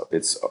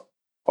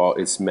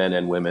 it's men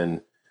and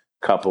women,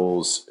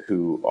 couples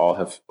who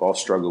all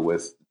struggle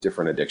with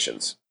different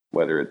addictions.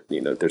 Whether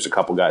there's a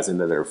couple guys in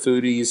there that are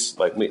foodies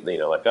like me,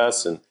 like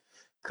us, and a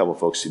couple of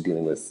folks who are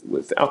dealing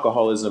with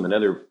alcoholism and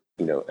other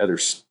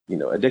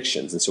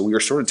addictions. And so we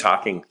were sort of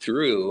talking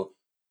through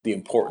the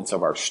importance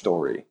of our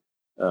story,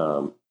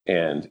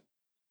 and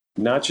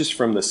not just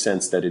from the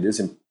sense that it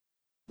isn't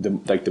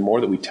the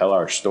more that we tell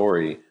our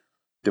story,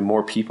 the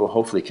more people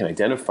hopefully can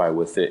identify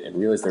with it and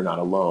realize they're not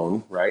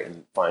alone, right?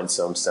 And find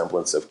some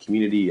semblance of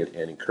community and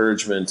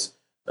encouragement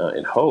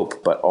and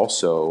hope, but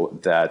also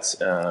that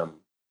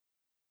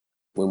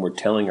when we're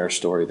telling our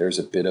story, there's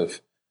a bit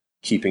of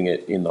keeping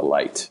it in the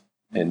light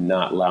and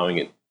not allowing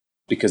it,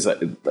 because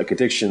like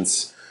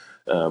addictions,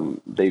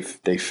 they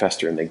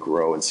fester and they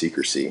grow in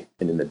secrecy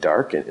and in the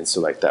dark. And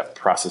so like that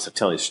process of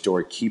telling a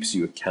story keeps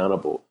you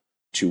accountable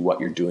to what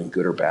you're doing,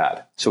 good or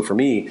bad. So for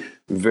me,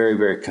 very,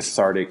 very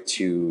cathartic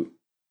to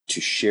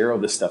share all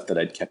the stuff that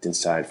I'd kept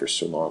inside for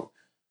so long,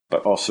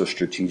 but also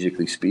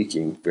strategically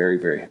speaking, very,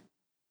 very,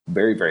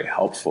 very, very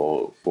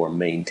helpful for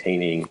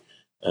maintaining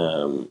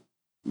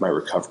my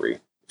recovery,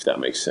 if that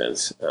makes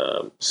sense.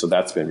 So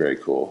that's been very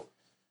cool.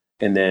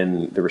 And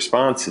then the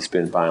response has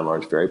been, by and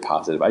large, very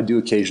positive. I do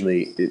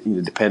occasionally,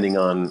 depending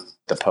on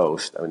the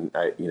post. I mean,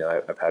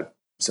 I've had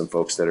some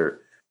folks that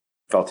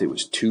felt it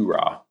was too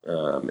raw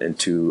and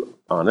too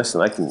honest,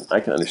 and I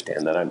can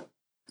understand that.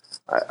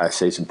 I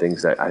say some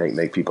things that I think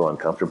make people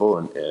uncomfortable,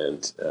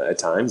 and at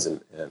times,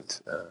 and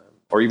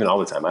or even all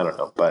the time. I don't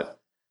know, but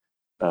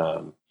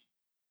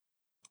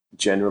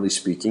generally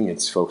speaking,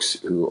 it's folks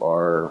who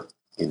are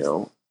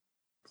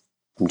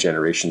from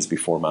generations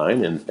before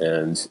mine,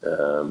 and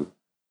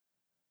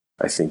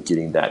I think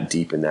getting that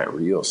deep and that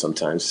real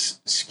sometimes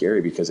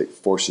scary because it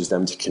forces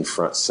them to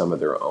confront some of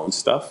their own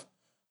stuff,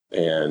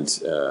 and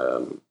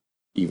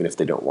even if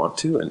they don't want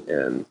to,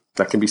 and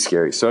that can be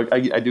scary. So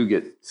I do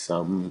get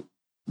some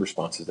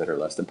responses that are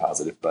less than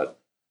positive, but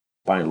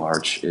by and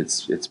large,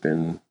 it's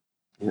been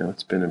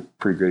a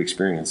pretty great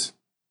experience.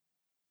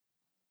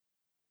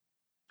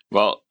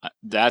 Well,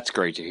 that's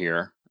great to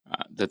hear.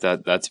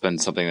 That's been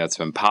something that's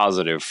been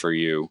positive for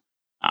you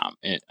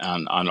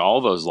on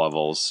all those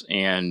levels.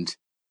 And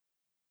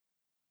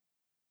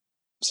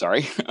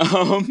sorry,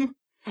 I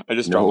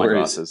just dropped my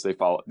glasses.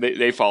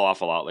 They fall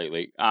off a lot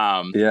lately.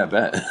 Yeah, I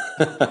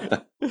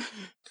bet.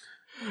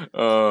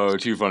 Oh,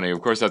 too funny.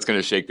 Of course, that's going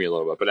to shake me a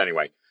little bit. But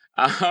anyway,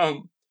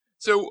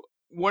 so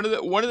one of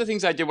the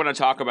things I did want to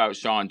talk about,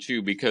 Sean,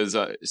 too, because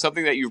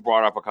something that you've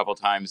brought up a couple of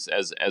times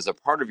as a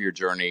part of your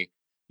journey,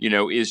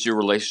 is your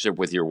relationship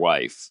with your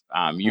wife.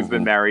 You've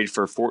been married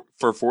for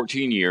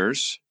 14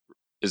 years.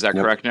 Is that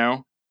correct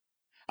now?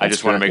 I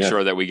just want to make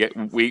sure that we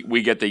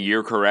get the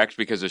year correct,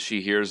 because if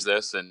she hears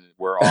this and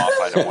we're off,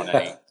 I don't want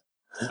any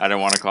I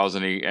don't want to cause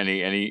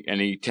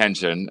any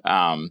tension.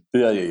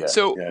 Yeah.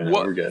 So Yeah, no,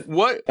 we're good.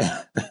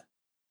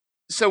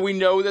 So we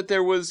know that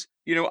there was,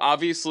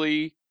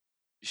 obviously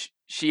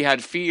she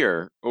had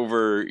fear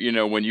over,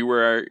 when you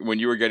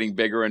were getting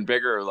bigger and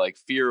bigger, like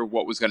fear of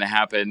what was going to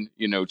happen,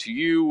 to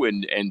you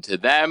and to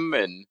them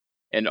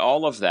and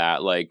all of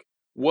that. Like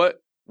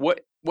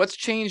what's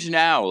changed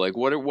now? Like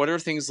what are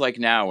things like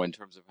now in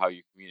terms of how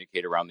you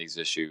communicate around these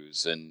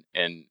issues and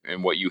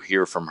what you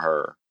hear from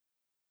her?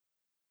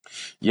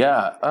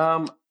 Yeah.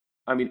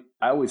 I mean,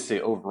 I would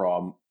say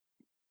overall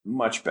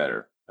much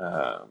better,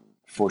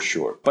 for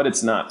sure, but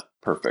it's not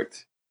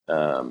perfect.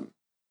 Um,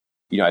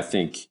 I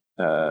think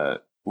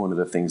one of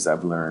the things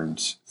I've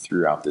learned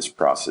throughout this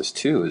process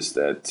too is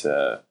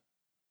that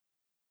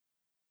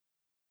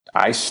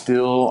I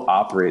still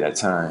operate at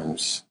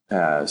times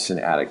as an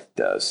addict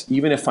does,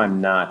 even if I'm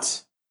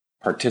not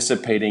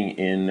participating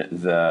in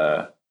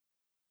the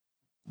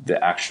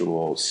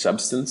actual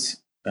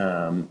substance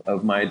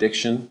of my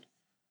addiction.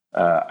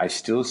 I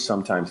still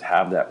sometimes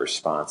have that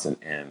response,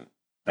 and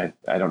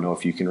I don't know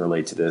if you can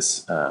relate to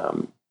this,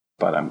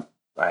 but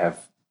I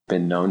have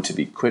been known to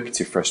be quick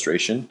to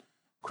frustration,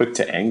 quick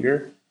to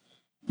anger.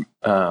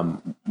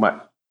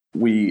 My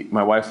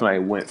wife and I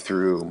went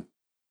through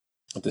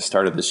at the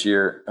start of this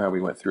year.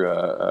 We went through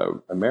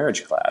a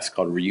marriage class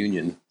called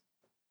Reunion,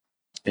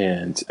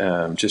 and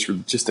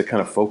just to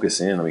kind of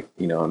focus in, like,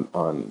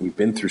 on we've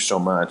been through so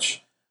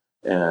much.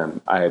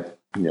 I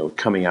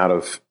coming out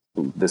of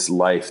this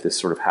life, this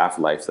sort of half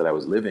life that I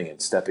was living, and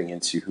stepping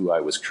into who I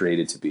was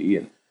created to be,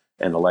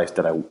 and the life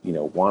that I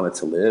wanted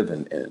to live,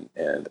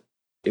 and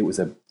it was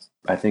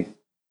I think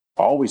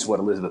always what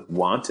Elizabeth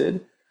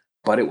wanted,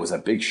 but it was a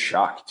big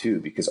shock too,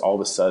 because all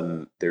of a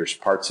sudden there's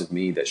parts of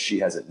me that she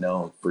hasn't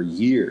known for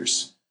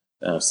years,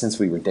 since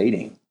we were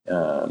dating,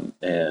 and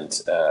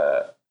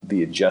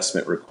the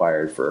adjustment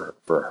required for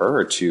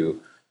her to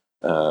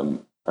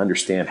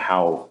understand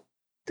how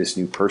this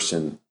new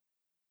person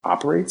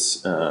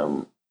operates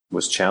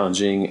was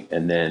challenging.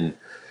 And then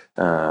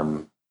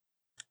and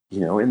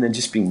then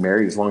just being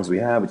married as long as we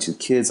have with 2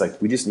 kids,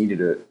 like we just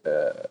needed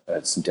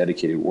some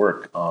dedicated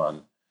work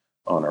on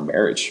our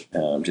marriage,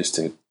 just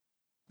to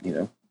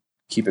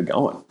keep it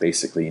going,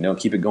 basically,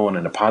 keep it going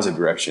in a positive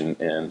direction,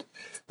 and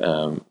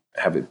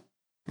have it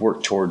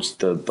work towards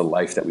the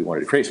life that we wanted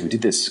to create. So we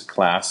did this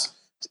class,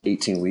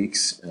 18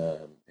 weeks,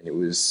 and it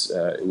was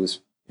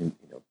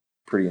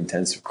pretty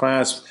intensive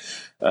class.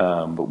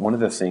 But one of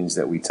the things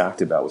that we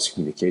talked about was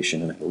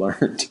communication, and I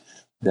learned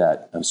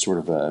that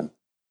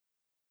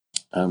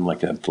I'm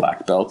like a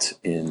black belt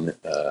in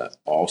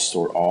all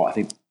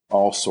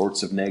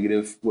sorts of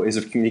negative ways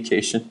of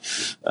communication.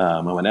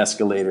 I'm an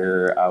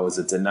escalator. I was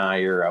a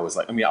denier.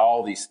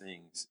 All these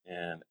things,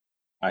 and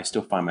I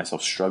still find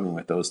myself struggling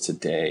with those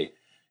today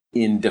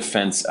in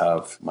defense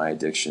of my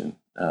addiction.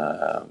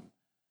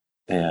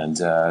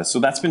 So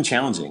that's been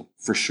challenging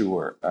for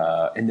sure.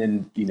 And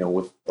then,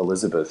 with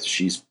Elizabeth,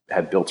 she's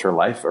had built her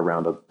life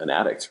around an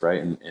addict,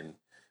 right? And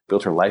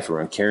built her life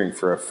around caring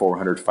for a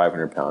 400,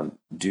 500-pound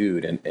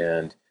dude.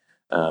 And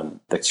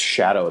the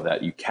shadow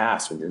that you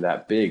cast when you're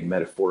that big,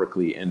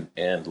 metaphorically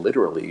and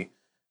literally,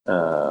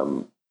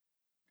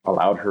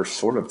 allowed her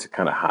sort of to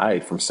kind of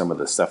hide from some of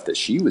the stuff that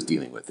she was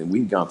dealing with. And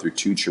we'd gone through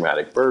 2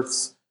 traumatic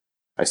births.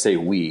 I say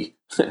we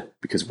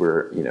because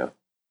we're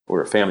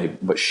a family,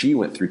 but she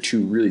went through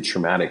 2 really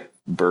traumatic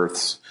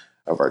births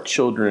of our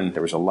children.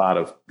 There was a lot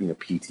of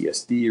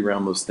PTSD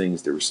around those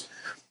things. There was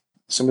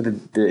some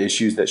of the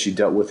issues that she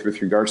dealt with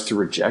regards to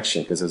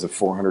rejection, because as a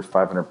 400,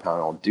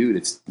 500-pound old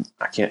dude,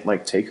 I can't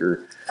take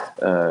her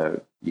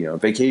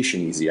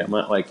vacation easy. I'm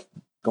not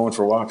going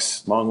for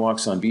long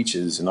walks on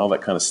beaches and all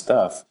that kind of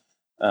stuff.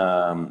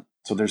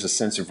 So there's a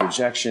sense of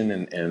rejection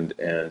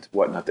and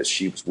whatnot that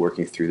she was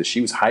working through, that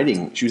she was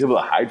hiding. She was able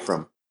to hide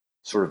from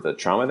sort of the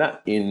trauma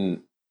that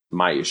in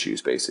my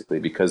issues, basically,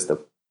 because the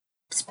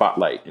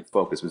spotlight and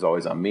focus was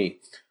always on me.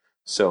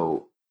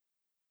 So,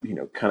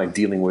 kind of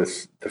dealing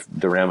with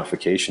the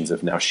ramifications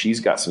of now she's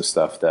got some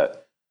stuff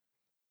that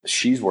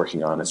she's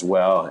working on as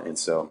well. And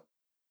so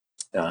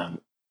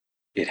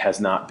it has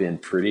not been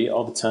pretty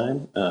all the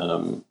time.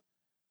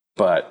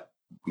 But,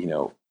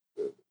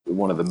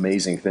 one of the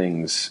amazing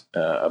things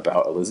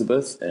about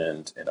Elizabeth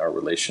and our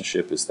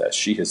relationship is that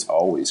she has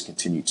always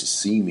continued to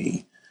see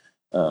me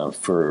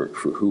for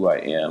who I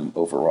am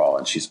overall,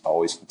 and she's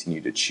always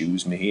continued to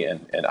choose me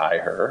and I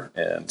her,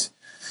 and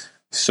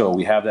so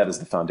we have that as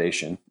the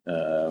foundation,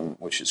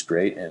 which is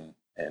great, and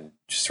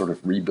just sort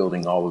of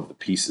rebuilding all of the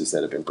pieces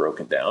that have been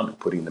broken down and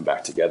putting them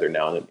back together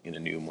now in a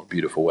new, more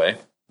beautiful way,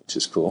 which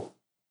is cool.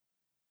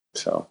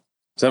 So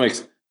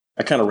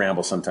I kind of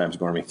ramble sometimes,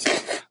 Gormy.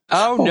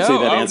 Oh no!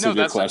 Hopefully that answered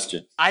your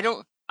question. I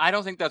don't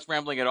think that's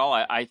rambling at all.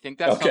 I think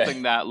that's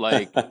something that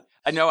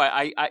I know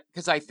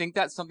because I think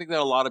that's something that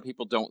a lot of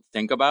people don't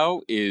think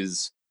about,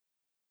 is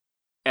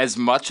as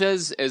much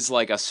as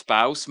a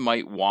spouse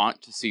might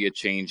want to see a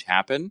change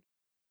happen,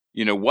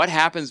 what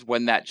happens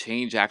when that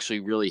change actually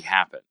really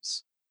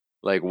happens?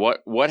 Like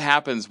what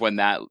happens when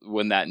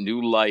that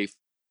new life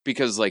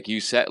because like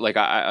you said, like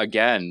I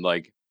again,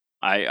 like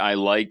I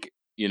like,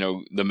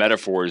 the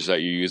metaphors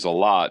that you use a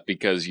lot,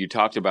 because you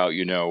talked about,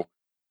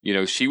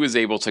 she was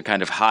able to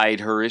kind of hide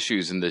her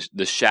issues in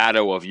the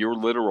shadow of your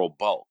literal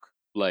bulk.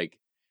 Like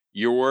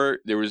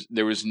there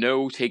was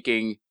no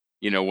taking,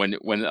 when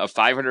a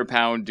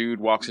 500-pound dude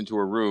walks into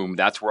a room,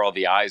 that's where all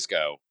the eyes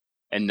go,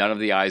 and none of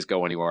the eyes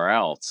go anywhere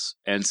else.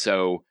 And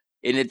so,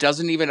 and it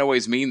doesn't even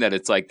always mean that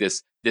it's like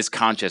this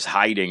conscious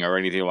hiding or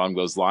anything along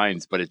those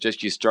lines, but it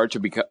just, you start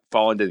to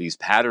fall into these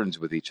patterns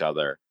with each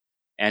other.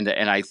 And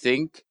I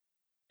think,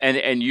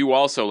 and you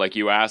also, like,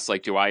 you asked,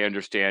 like, do I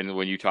understand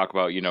when you talk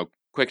about,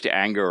 quick to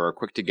anger or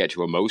quick to get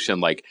to emotion?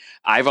 Like,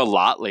 I've a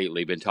lot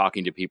lately been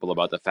talking to people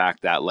about the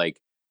fact that,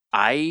 like,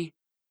 I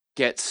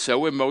get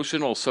so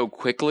emotional so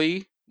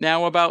quickly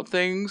now about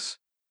things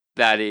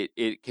that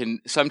it can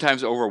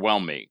sometimes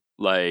overwhelm me.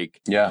 Like,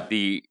 Yeah.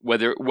 the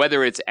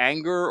whether it's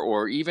anger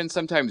or even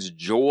sometimes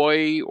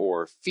joy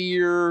or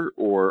fear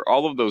or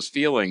all of those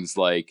feelings.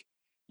 Like,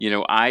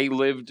 I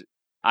lived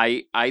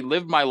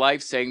my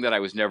life saying that I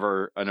was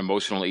never an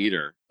emotional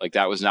eater. Like,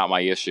 that was not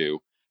my issue.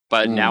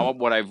 But now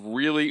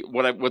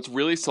Mm. what's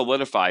really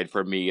solidified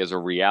for me as a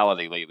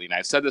reality lately, and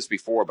I've said this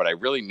before, but I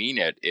really mean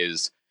it,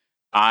 is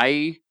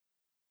I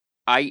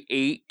I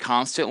ate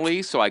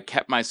constantly, so I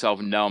kept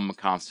myself numb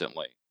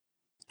constantly.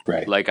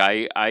 Right. Like,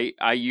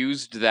 I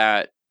used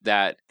that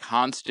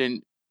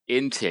constant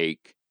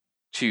intake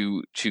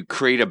to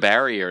create a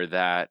barrier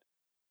that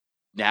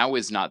now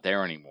is not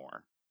there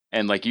anymore.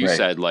 And like you Right.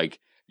 said, like,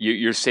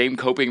 your same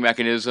coping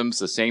mechanisms,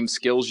 the same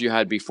skills you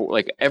had before,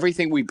 like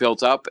everything we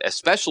built up,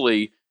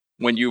 especially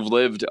when you've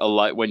lived a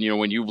lot, when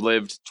you've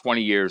lived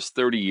 20 years,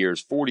 30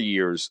 years, 40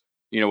 years,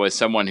 as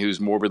someone who's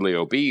morbidly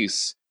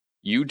obese,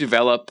 you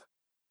develop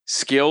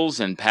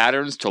skills and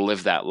patterns to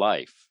live that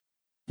life.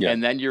 Yeah.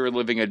 And then you're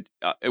living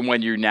and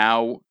when you're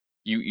now,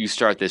 you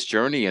start this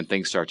journey and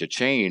things start to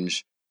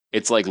change,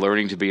 it's like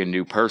learning to be a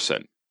new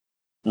person.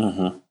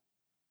 Mm-hmm.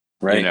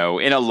 Right.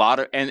 In a lot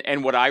of,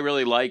 and what I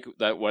really like,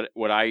 that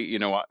what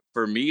I,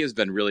 for me has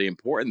been really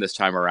important this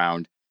time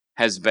around,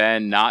 has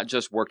been not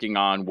just working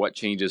on what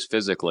changes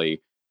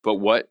physically, but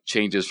what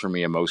changes for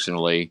me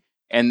emotionally.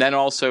 And then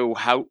also,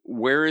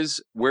 where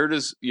does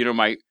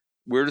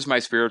my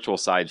spiritual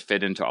side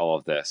fit into all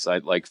of this?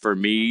 Like, for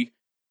me,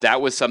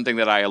 that was something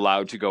that I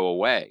allowed to go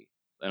away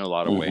in a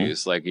lot of Mm-hmm.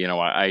 ways. Like,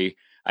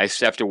 I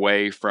stepped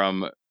away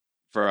from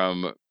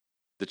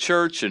the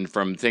church and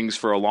from things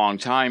for a long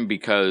time,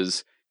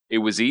 because it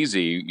was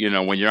easy.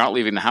 When you're not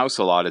leaving the house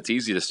a lot, it's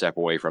easy to step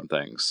away from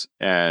things,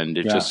 and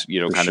it Yeah, just,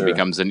 for kind of sure.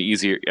 becomes an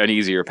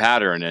easier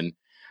pattern. And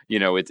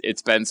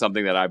it's been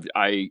something that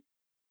I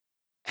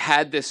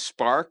had this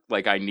spark,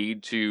 like, I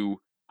need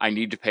to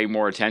pay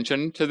more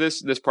attention to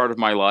this part of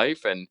my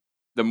life. And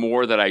the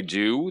more that I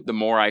do, the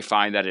more I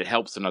find that it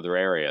helps in other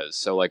areas.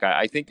 So, like,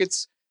 I think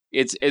it's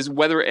as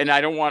whether, and I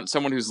don't want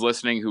someone who's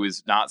listening who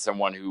is not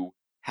someone who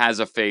has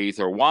a faith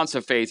or wants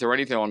a faith or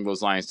anything along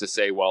those lines to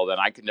say, well, then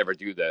I could never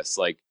do this.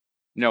 Like,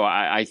 no,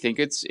 I think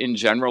it's in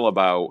general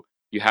about,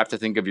 you have to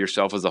think of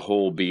yourself as a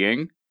whole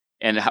being,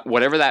 and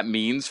whatever that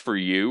means for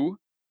you,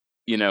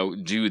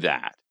 do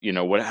that.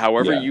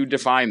 However Yeah. you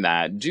define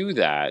that, do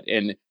that.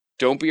 And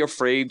don't be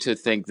afraid to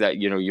think that,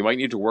 you might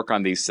need to work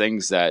on these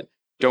things that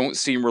don't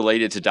seem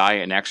related to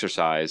diet and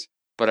exercise,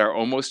 but are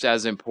almost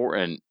as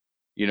important,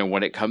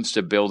 when it comes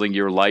to building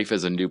your life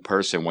as a new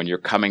person, when you're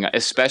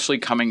especially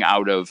coming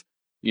out of,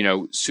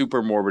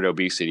 super morbid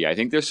obesity. I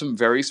think there's some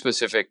very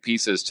specific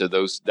pieces to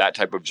that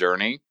type of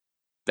journey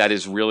that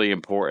is really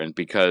important,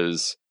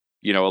 because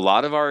a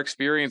lot of our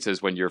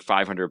experiences when you're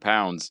 500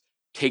 pounds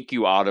take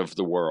you out of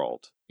the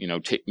world,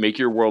 make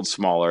your world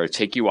smaller,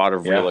 take you out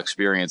of real Yeah.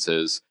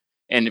 experiences,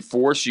 and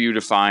force you to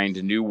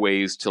find new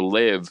ways to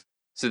live,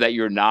 so that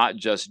you're not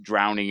just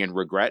drowning in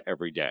regret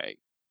every day.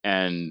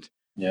 And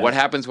what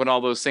Yeah. happens when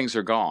all those things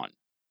are gone?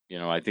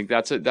 I think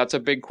that's a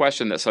big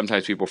question that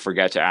sometimes people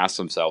forget to ask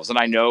themselves. And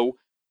I know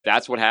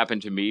that's what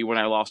happened to me when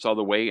I lost all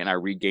the weight and I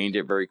regained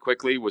it very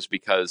quickly, was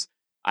because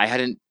I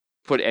hadn't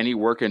put any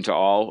work into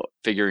all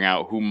figuring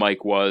out who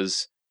Mike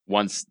was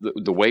once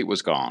the weight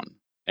was gone,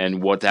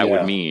 and what that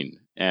would Yeah. mean.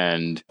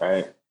 And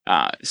Right.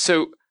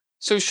 so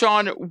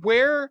Sean,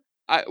 where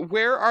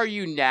are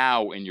you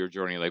now in your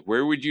journey? Like,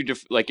 where would you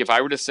like, if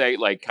I were to say,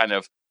 like, kind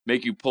of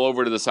make you pull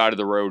over to the side of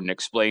the road and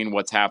explain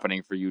what's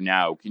happening for you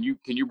now? Can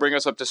you bring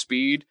us up to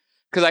speed?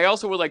 Because I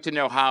also would like to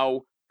know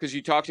how, because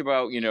you talked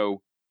about,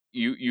 you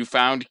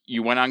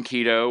went on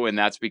keto, and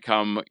that's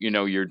become,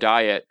 your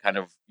diet, kind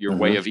of your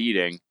way Mm-hmm. of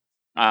eating.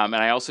 And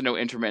I also know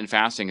intermittent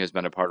fasting has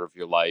been a part of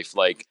your life.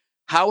 Like,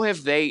 how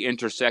have they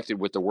intersected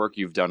with the work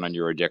you've done on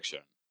your addiction?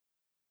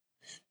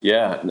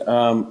 Yeah.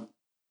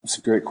 It's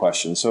a great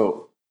question.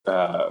 So,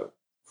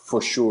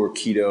 for sure,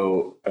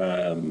 keto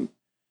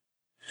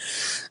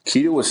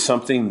was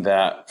something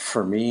that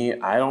for me,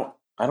 I don't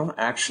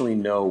actually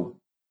know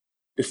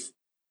if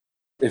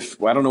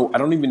I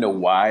don't even know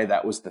why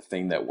that was the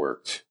thing that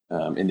worked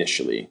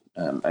initially,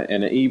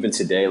 and even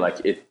today, like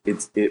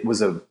it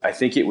was I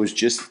think it was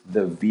just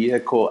the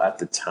vehicle at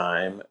the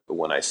time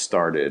when I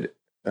started.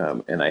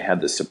 and I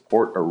had the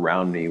support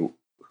around me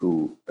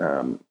who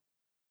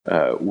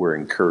were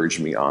encouraged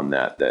me on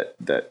that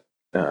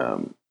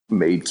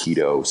made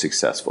keto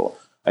successful.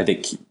 I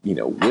think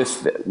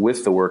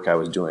with the work I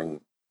was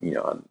doing,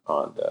 on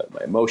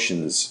my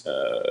emotions,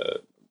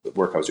 the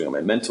work I was doing on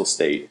my mental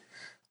state,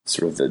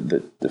 sort of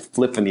the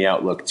flip in the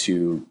outlook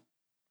to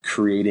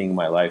creating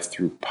my life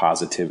through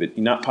positivity,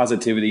 not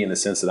positivity in the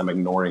sense that I'm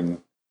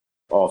ignoring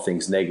all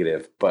things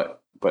negative,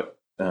 but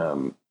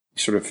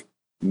sort of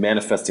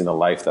manifesting the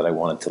life that I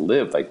wanted to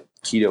live. Like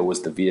keto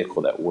was the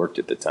vehicle that worked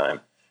at the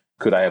time.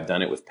 Could I have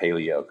done it with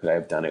paleo? Could I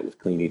have done it with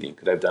clean eating?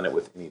 Could I have done it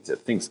with any of the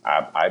things?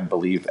 I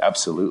believe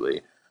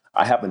absolutely.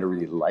 I happen to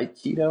really like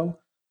keto.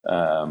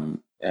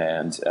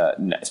 And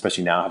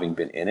especially now having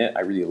been in it,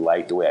 I really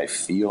like the way I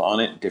feel on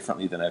it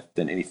differently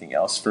than anything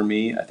else for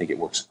me. I think it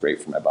works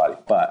great for my body,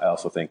 but I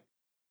also think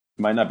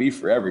it might not be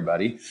for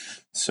everybody.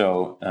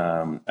 So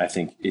I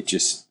think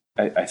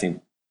I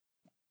think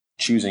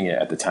choosing it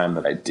at the time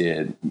that I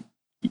did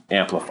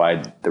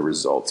amplified the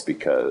results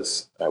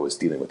because I was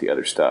dealing with the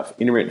other stuff.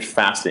 Intermittent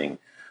fasting,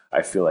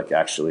 I feel like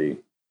actually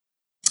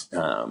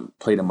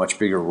played a much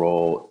bigger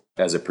role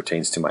as it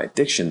pertains to my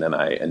addiction than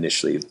I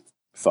initially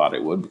thought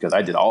it would, because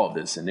I did all of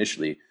this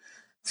initially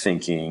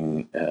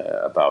thinking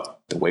about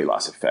the weight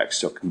loss effects.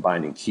 So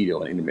combining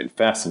keto and intermittent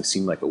fasting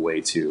seemed like a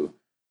way to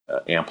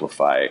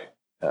amplify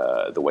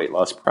the weight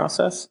loss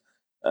process.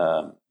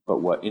 But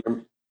what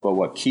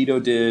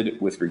keto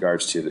did with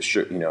regards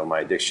to my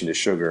addiction to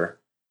sugar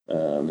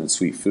and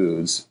sweet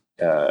foods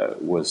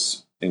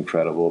was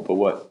incredible. But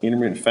what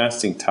intermittent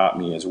fasting taught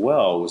me as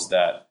well was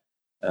that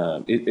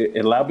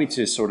it allowed me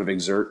to sort of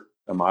exert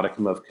a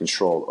modicum of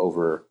control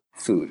over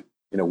food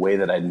in a way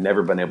that I'd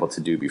never been able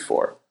to do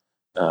before.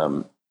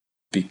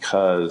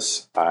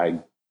 Because I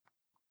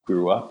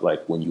grew up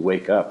like when you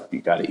wake up,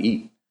 you got to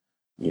eat,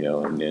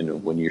 and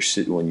then when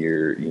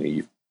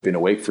you've been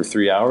awake for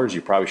 3 hours,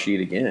 you probably should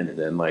eat again. And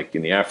then like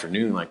in the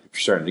afternoon, like if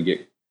you're starting to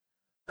get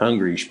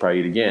hungry, you should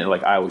probably eat again.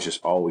 Like I was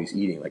just always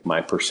eating. Like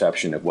my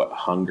perception of what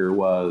hunger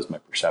was, my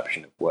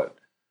perception of what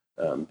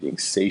being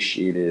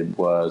satiated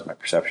was, my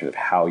perception of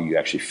how you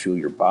actually feel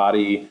your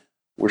body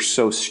were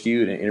so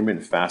skewed. And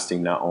intermittent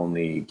fasting not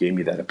only gave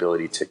me that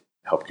ability to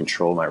help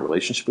control my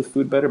relationship with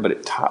food better, but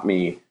it taught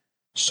me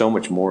so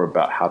much more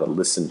about how to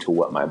listen to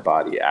what my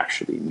body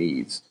actually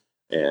needs.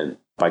 And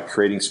by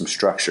creating some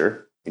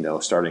structure,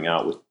 starting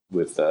out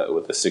with a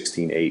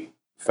 16-8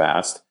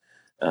 fast,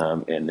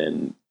 and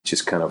then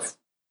just kind of,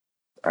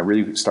 I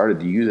really started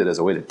to use it as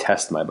a way to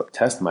test my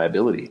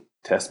ability,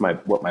 test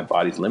what my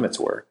body's limits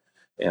were.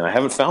 And I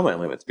haven't found my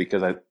limits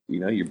because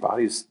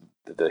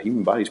the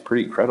human body's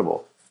pretty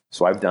incredible.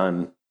 So I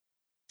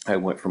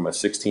went from a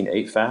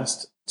 16-8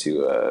 fast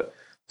to a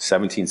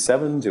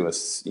 17-7 to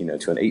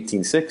to an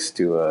 18-6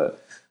 to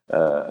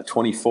a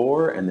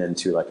 24, and then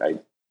to I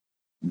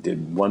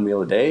did one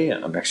meal a day.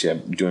 I'm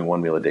doing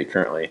one meal a day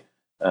currently,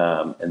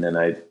 and then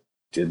I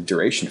did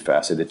duration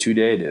fast. I did 2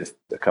 day, I did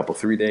a couple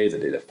 3 days, I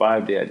did a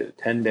 5 day, I did a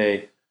 10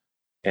 day,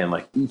 and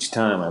like each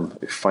time I'm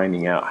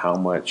finding out how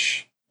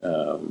much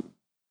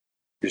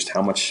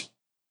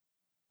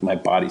my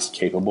body's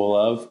capable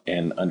of,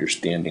 and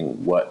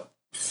understanding what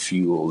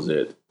fuels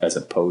it, as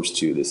opposed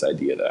to this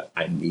idea that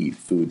I need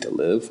food to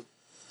live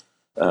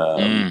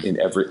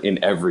in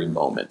every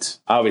moment.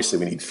 Obviously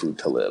we need food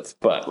to live,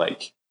 but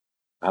like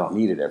I don't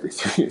need it every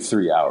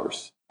 3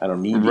 hours. I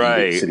don't need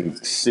to eat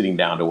it sitting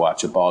down to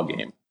watch a ball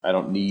game. I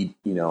don't need,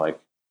 I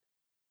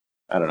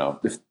don't know.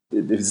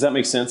 Does that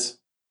make sense?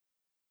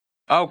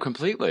 Oh,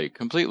 completely.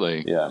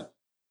 Yeah.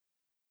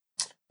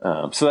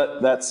 So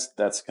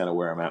that's kind of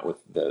where I'm at with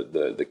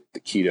the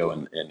keto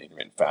and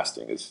intermittent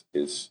fasting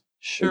is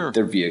sure.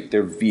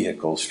 They're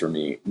vehicles for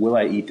me. Will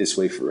I eat this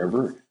way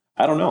forever?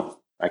 I don't know.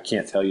 I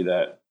can't tell you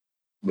that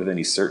with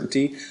any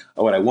certainty.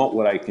 What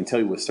I can tell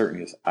you with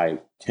certainty is I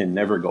can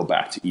never go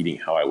back to eating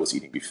how I was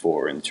eating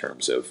before, in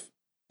terms of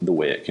the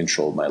way it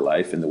controlled my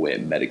life and the way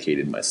it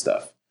medicated my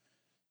stuff.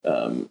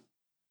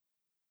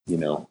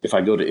 If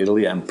I go to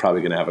Italy, I'm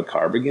probably going to have a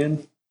carb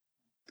again,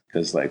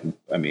 because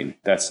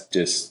that's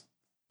just,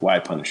 why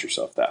punish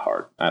yourself that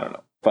hard? I don't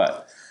know.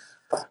 But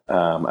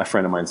a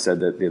friend of mine said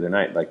that the other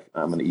night, like,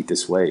 I'm going to eat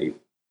this way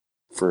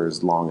for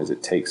as long as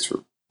it takes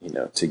for,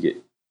 to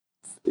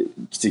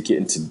get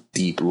into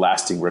deep,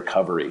 lasting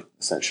recovery,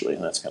 essentially.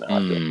 And that's kind of how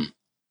I feel.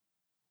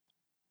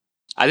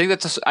 I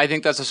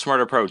think that's a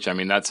smart approach. I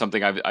mean, that's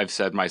something I've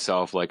said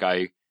myself. Like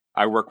I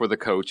work with a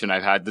coach, and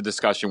I've had the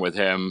discussion with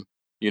him,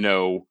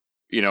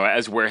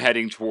 as we're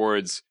heading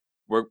towards,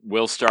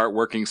 we'll start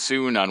working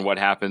soon on what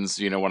happens,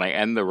 when I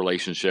end the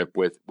relationship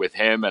with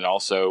him, and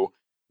also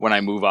when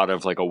I move out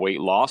of like a weight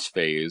loss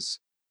phase.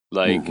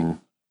 Like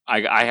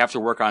I have to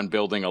work on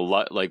building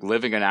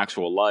living an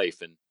actual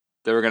life. And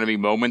there are going to be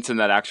moments in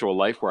that actual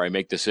life where I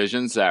make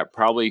decisions that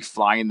probably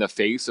fly in the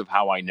face of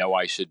how I know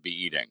I should be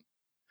eating.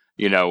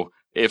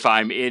 If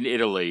I'm in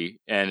Italy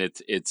and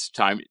it's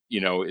time,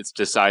 it's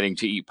deciding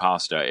to eat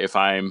pasta. If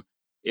I'm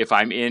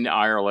in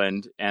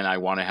Ireland and I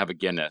want to have a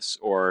Guinness,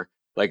 or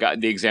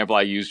Like the example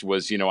I used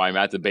was, I'm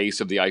at the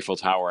base of the Eiffel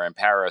Tower in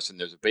Paris and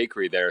there's a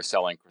bakery there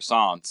selling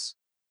croissants.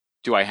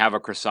 Do I have a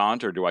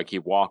croissant or do I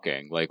keep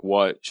walking? Like,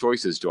 what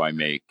choices do I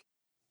make?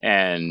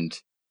 And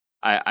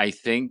I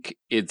think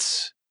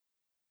it's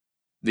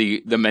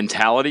the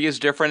mentality is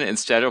different.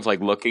 Instead of like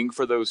looking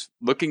for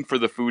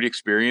the food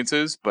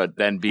experiences, but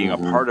then being a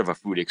part of a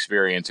food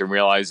experience and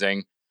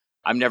realizing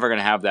I'm never going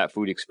to have that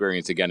food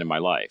experience again in my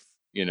life.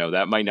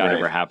 That might not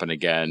ever happen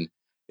again.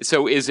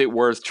 So is it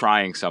worth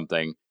trying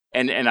something?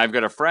 And I've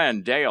got a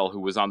friend, Dale, who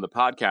was on the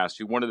podcast,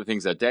 who one of the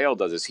things that Dale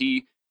does is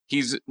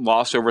he's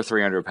lost over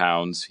 300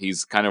 pounds.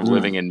 He's kind of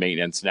living in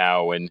maintenance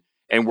now and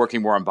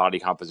working more on body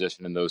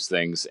composition and those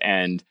things.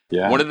 And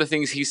one of the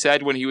things he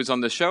said when he was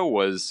on the show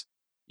was,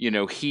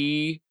 if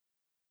he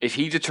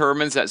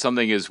determines that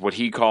something is what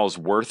he calls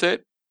worth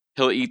it,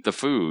 he'll eat the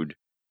food.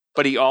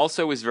 But he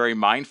also is very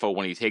mindful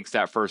when he takes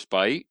that first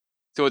bite.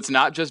 So it's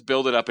not just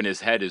build it up in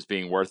his head as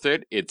being worth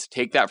it. It's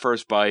take that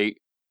first bite.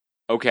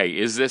 Okay,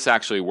 is this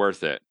actually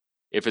worth it?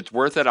 If it's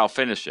worth it, I'll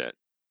finish it.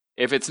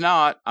 If it's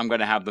not, I'm going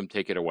to have them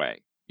take it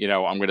away.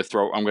 I'm going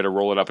to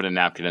roll it up in a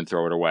napkin and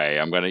throw it away.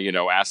 I'm going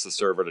to, ask the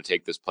server to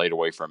take this plate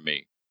away from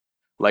me.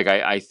 Like,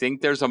 I think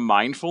there's a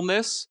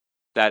mindfulness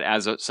that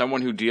as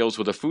someone who deals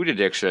with a food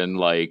addiction,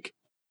 like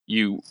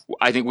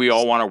I think we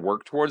all want to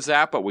work towards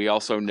that, but we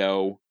also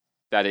know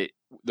that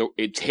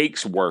it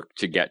takes work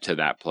to get to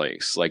that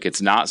place. Like,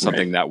 it's not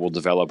something that will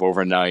develop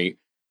overnight.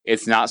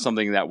 It's not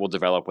something that will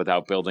develop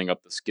without building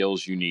up the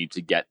skills you need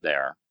to get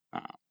there.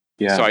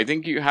 So I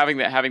think having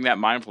that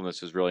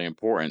mindfulness is really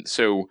important.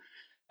 So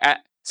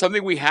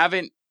something we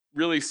haven't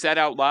really said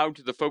out loud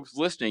to the folks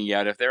listening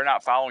yet, if they're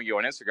not following you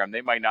on Instagram,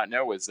 they might not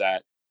know is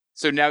that.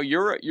 So now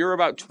you're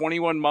about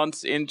 21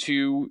 months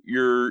into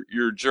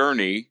your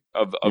journey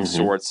of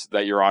sorts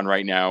that you're on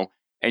right now,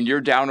 and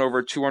you're down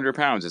over 200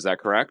 pounds. Is that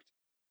correct?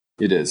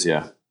 It is.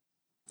 Yeah,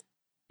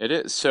 it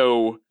is.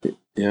 So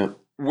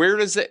where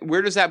does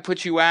that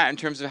put you at in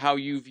terms of how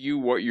you view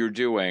what you're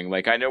doing?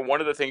 Like, I know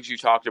one of the things you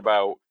talked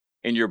about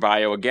in your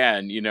bio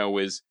again,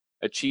 is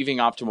achieving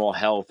optimal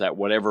health at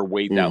whatever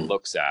weight that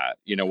looks at,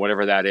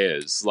 whatever that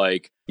is.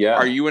 Like,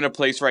 are you in a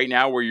place right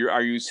now where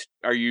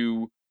are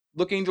you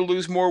looking to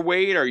lose more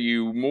weight? Are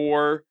you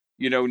more,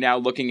 now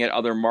looking at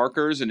other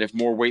markers? And if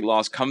more weight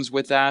loss comes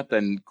with that,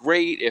 then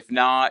great. If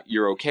not,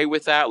 you're okay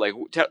with that. Like,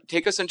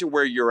 take us into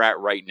where you're at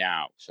right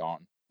now,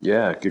 Sean.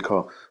 Yeah, good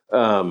call.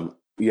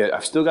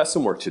 I've still got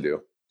some work to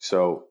do.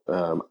 So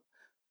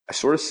I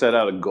sort of set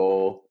out a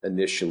goal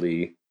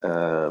initially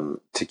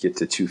to get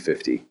to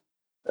 250.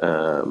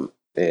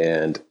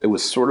 And it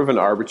was sort of an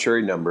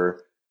arbitrary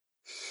number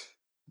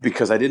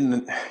because I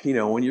didn't,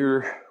 when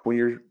you're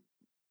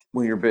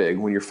big,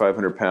 when you're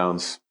 500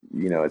 pounds,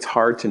 it's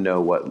hard to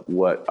know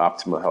what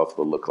optimal health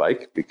will look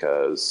like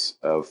because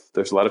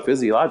there's a lot of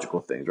physiological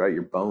things, right?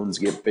 Your bones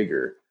get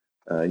bigger.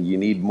 You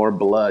need more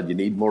blood. You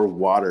need more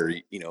water,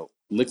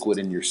 liquid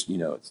in your,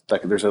 it's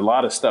like there's a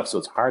lot of stuff. So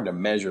it's hard to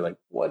measure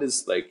what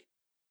is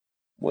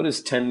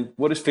 15,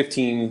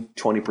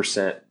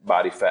 20%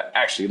 body fat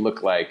actually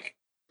look like,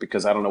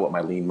 because I don't know what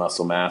my lean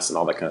muscle mass and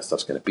all that kind of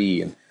stuff's going to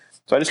be. And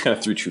so I just kind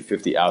of threw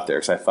 250 out there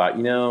because I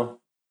thought,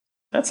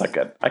 that's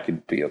I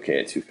could be okay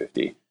at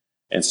 250.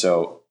 And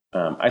so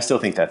I still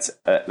think that's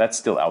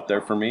still out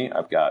there for me.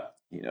 I've got,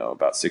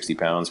 about 60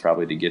 pounds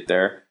probably to get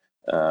there.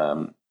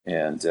 And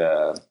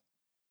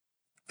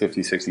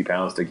 50, 60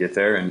 pounds to get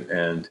there.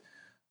 And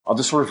I'll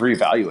just sort of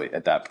reevaluate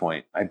at that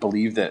point. I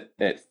believe that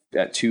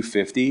at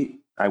 250,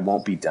 I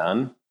won't be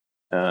done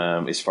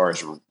as far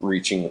as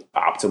reaching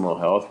optimal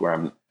health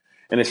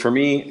and it's for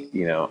me,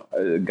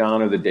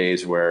 gone are the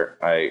days where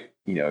I,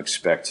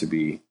 expect to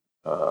be,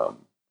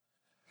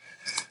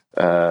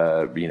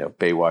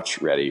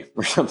 Baywatch ready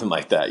or something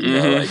like that,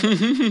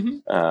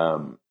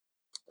 I'm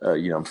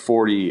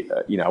 40,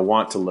 I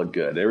want to look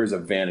good. There is a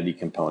vanity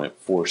component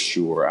for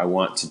sure. I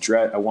want to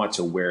dress. I want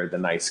to wear the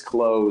nice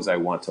clothes. I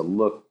want to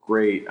look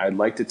great. I'd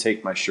like to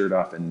take my shirt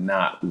off and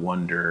not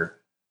wonder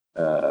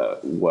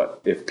what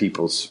if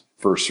people's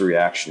first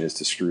reaction is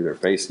to screw their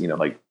face,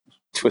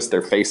 twist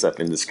their face up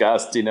in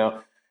disgust,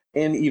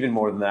 and even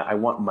more than that, I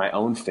want my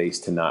own face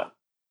to not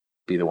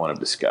be the one of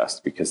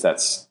disgust, because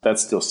that's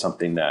still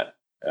something that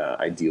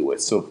I deal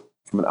with. So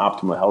from an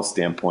optimal health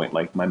standpoint,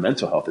 like my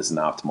mental health isn't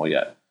optimal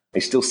yet. I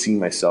still see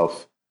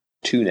myself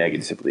too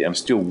negatively. I'm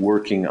still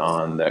working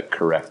on that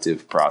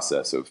corrective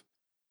process of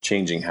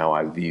changing how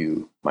I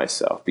view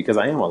myself, because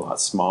I am a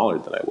lot smaller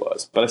than I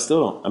was, but I'm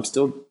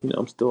still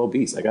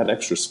obese. I got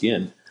extra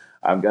skin.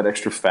 I've got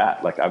extra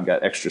fat. Like, I've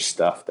got extra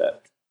stuff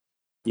that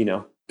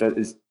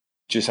is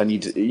just, I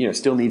need to,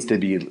 still needs to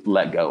be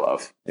let go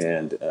of.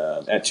 And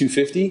at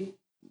 250,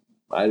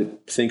 I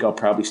think I'll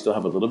probably still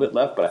have a little bit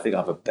left, but I think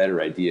I'll have a better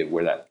idea of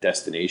where that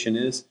destination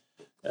is.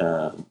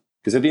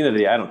 Because at the end of the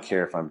day, I don't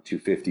care if I'm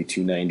 250,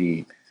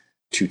 290,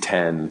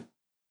 210,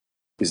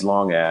 as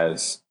long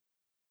as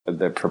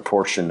the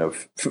proportion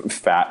of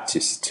fat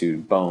to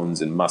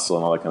bones and muscle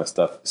and all that kind of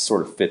stuff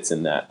sort of fits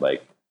in that,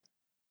 like,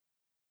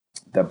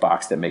 that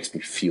box that makes me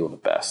feel the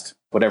best,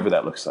 whatever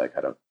that looks like.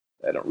 I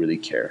don't really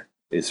care.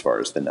 as far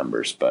as the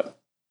numbers, but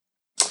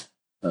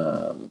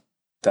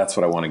that's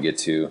what I want to get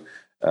to.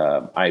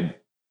 I'm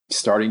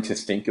starting to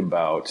think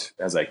about,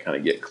 as I kind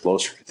of get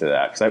closer to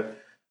that, because I'm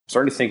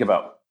starting to think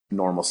about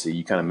normalcy.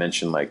 You kind of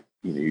mentioned, like,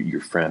 your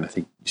friend, I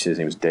think you said his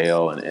name was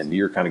Dale, and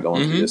you're kind of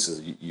going through this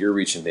as you're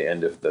reaching the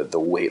end of the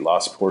weight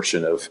loss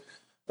portion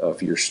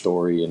of your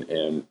story,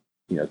 and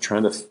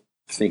trying to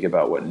think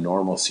about what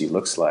normalcy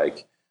looks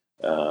like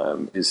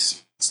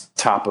is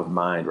top of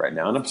mind right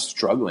now. And I'm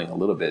struggling a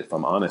little bit, if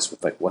I'm honest,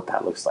 with like what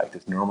that looks like.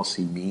 Does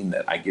normalcy mean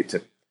that I get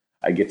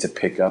to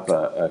pick up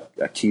a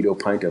keto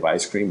pint of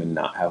ice cream and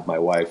not have my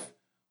wife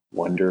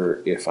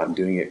wonder if I'm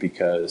doing it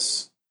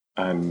because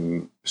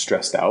I'm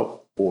stressed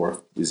out,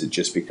 or is it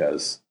just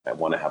because I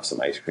want to have some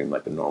ice cream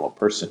like a normal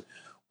person?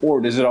 Or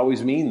does it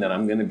always mean that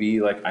I'm going to be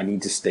like, I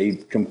need to stay,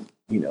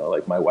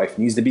 like my wife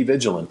needs to be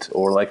vigilant,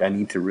 or like I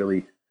need to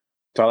really,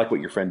 so I like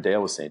what your friend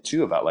Dale was saying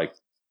too, about like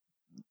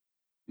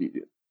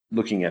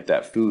looking at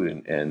that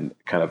food and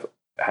kind of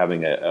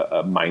having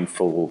a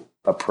mindful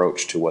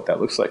approach to what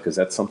that looks like. Cause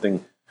that's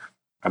something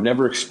I've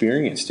never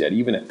experienced yet.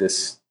 Even at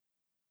this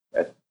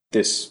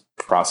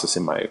process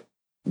in my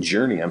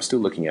journey, I'm still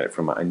looking at it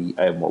from I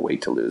have more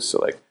weight to lose. So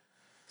like,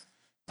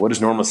 what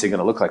is normalcy going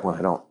to look like when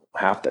I don't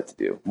have that to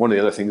do? One of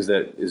the other things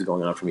that is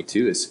going on for me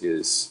too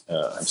is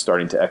I'm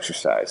starting to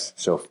exercise.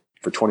 So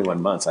for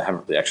 21 months, I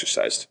haven't really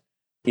exercised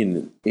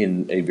in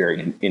a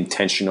very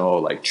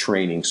intentional, like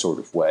training sort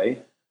of way.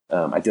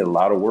 I did a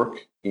lot of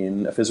work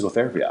in a physical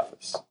therapy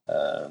office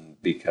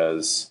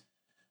because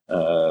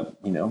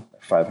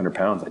 500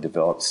 pounds, I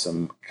developed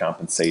some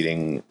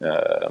compensating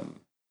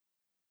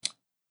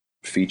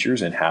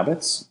features and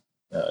habits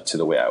to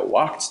the way I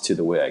walked, to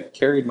the way I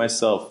carried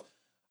myself.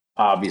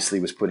 Obviously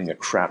was putting a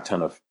crap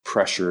ton of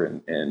pressure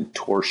and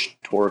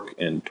torque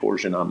and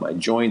torsion on my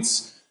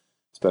joints,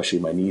 especially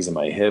my knees and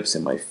my hips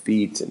and my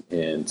feet.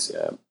 And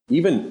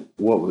even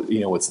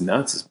what's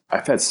nuts is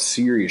I've had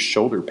serious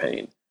shoulder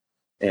pain,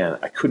 and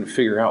I couldn't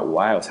figure out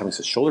why I was having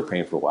such shoulder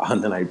pain for a while.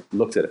 And then I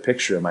looked at a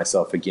picture of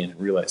myself again and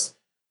realized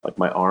like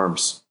my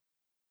arms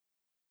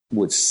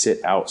would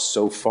sit out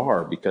so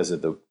far because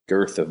of the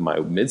girth of my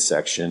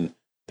midsection.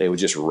 They would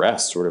just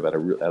rest sort of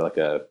at like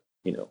a,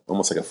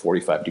 almost like a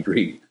 45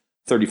 degree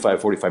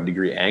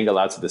angle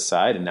out to the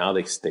side. And now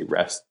they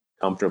rest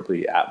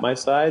comfortably at my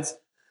sides.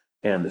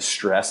 And the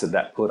stress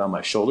that put on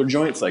my shoulder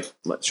joints, like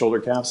shoulder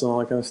caps and all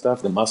that kind of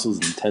stuff, the muscles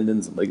and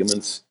tendons and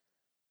ligaments.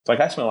 So like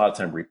I spent a lot of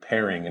time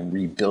repairing and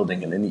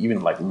rebuilding, and then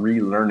even like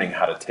relearning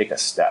how to take a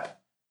step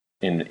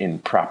in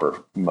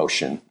proper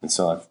motion. And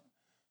so I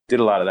did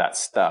a lot of that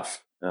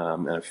stuff.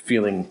 And I'm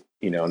feeling,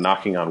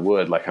 knocking on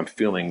wood, like I'm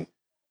feeling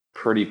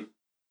pretty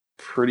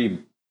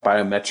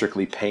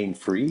biometrically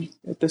pain-free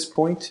at this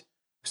point.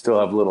 Still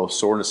have little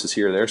sorenesses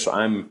here or there. So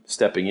I'm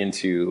stepping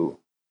into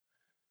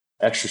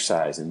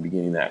exercise and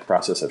beginning that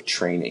process of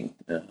training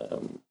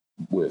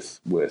with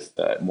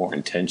more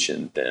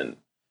intention than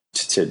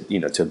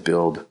to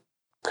build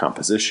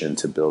composition,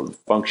 to build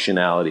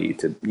functionality,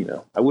 to,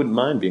 I wouldn't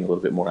mind being a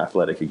little bit more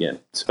athletic again.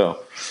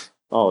 So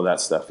all of that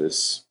stuff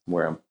is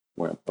where I'm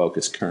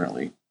focused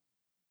currently.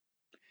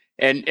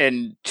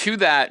 And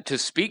to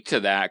speak to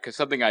that, because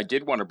something I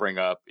did want to bring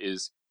up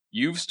is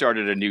you've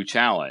started a new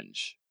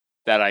challenge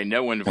that I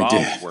know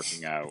involves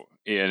working out.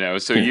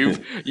 So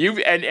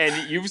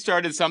you've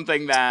started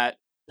something that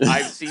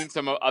I've seen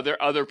some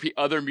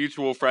other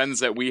mutual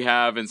friends that we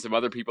have and some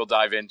other people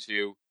dive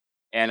into,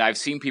 and I've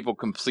seen people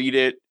complete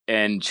it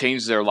and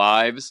change their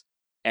lives,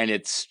 and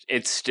it's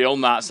still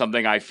not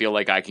something I feel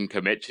like I can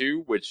commit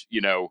to, which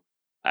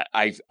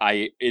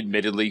I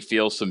admittedly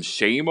feel some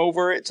shame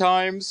over at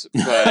times,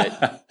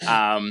 but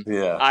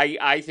yeah.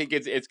 I think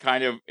it's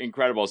kind of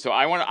incredible. So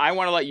I want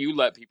to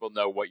let people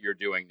know what you're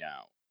doing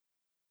now.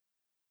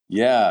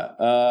 Yeah,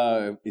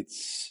 I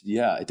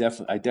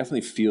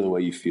definitely feel the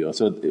way you feel.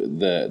 So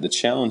the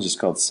challenge is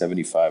called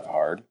 75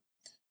 Hard,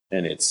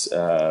 and it's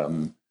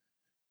a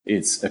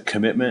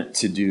commitment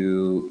to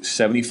do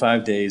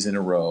 75 days in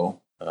a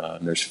row.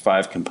 And there's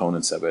 5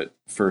 components of it.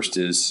 First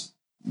is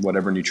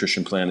whatever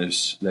nutrition plan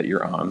is that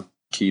you're on,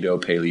 keto,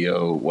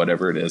 paleo,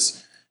 whatever it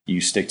is,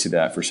 you stick to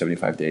that for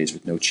 75 days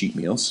with no cheat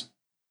meals.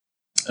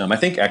 I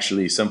think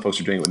actually some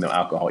folks are doing it with no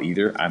alcohol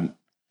either.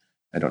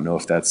 I don't know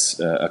if that's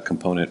a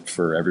component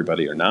for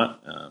everybody or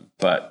not,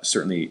 but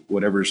certainly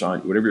whatever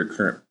your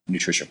current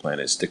nutrition plan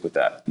is, stick with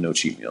that. No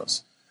cheat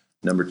meals.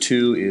 Number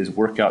 2 is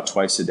work out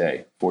twice a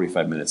day,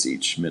 45 minutes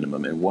each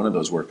minimum, and one of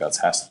those workouts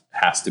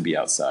has to be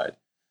outside.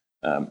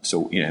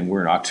 And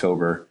we're in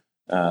October,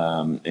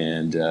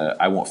 and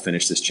I won't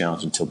finish this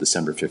challenge until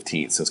December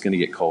 15th, so it's going to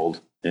get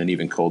cold and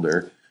even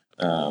colder.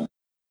 But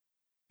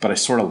I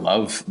sort of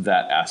love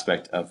that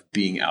aspect of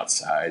being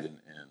outside and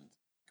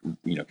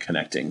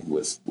connecting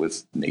with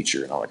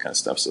nature and all that kind of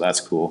stuff. So that's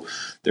cool.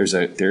 There's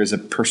a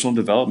personal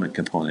development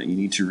component. You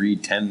need to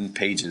read 10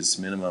 pages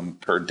minimum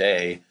per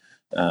day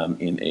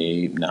in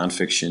a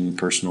nonfiction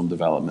personal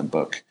development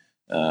book,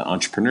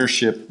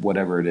 entrepreneurship,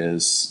 whatever it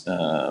is,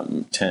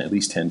 at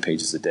least 10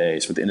 pages a day.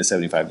 So within the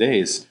 75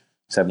 days,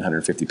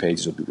 750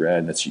 pages will be read.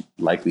 And that's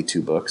likely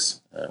 2 books.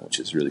 which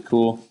is really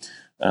cool.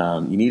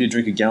 You need to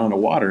drink a gallon of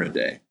water a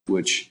day,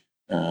 which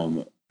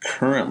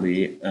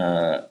currently,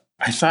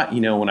 I thought,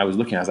 when I was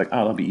looking, I was like, oh,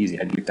 that'll be easy.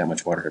 I drink that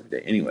much water every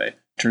day. Anyway,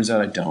 turns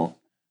out I don't,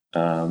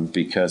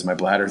 because my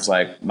bladder's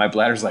like,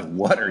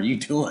 what are you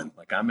doing?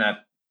 Like I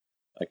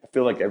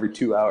feel like every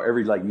 2 hours,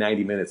 every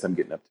 90 minutes, I'm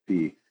getting up to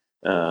pee,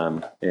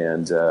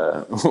 and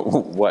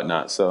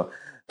whatnot. So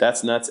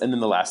that's nuts. And then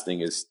the last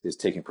thing is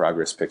taking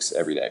progress pics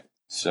every day.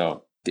 So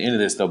at the end of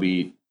this, there'll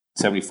be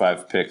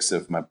 75 pics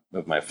of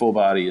my full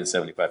body and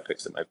 75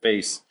 pics of my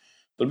face.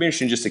 It'll be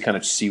interesting just to kind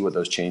of see what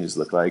those changes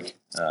look like.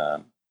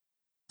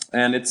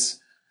 And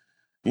it's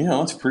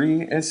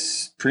pretty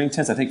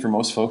intense. I think for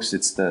most folks,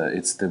 it's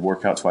the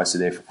workout twice a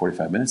day for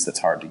 45 minutes. That's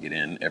hard to get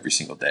in every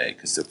single day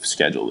because of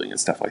scheduling and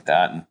stuff like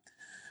that. And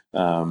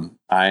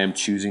I am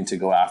choosing to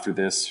go after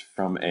this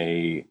from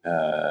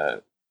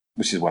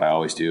which is what I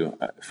always do,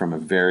 from a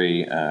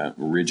very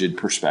rigid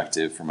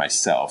perspective for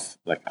myself.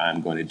 Like,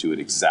 I'm going to do it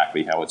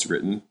exactly how it's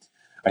written.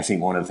 I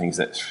think one of the things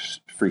that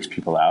freaks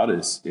people out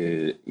is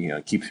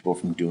keeps people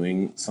from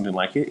doing something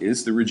like it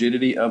is the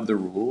rigidity of the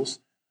rules.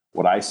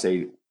 What I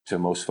say to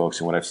most folks,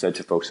 and what I've said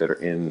to folks that are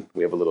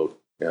we have a little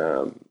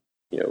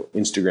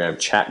Instagram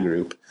chat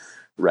group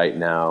right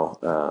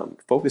now,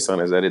 focus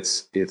on, is that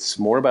it's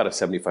more about a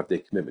 75-day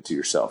commitment to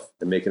yourself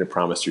and making a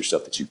promise to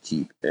yourself that you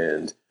keep.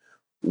 And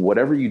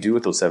whatever you do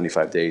with those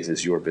 75 days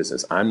is your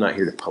business. I'm not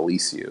here to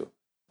police you.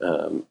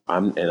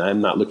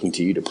 I'm not looking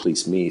to you to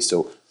police me.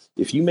 So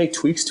if you make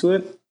tweaks to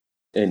it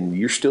and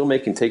you're still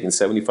taking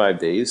 75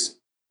 days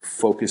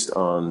focused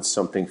on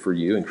something for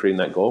you and creating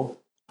that goal,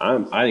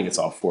 I think it's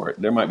all for it.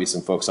 There might be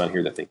some folks on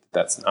here that think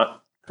that's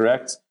not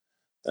correct.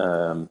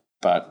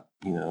 But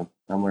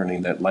I'm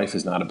learning that life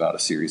is not about a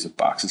series of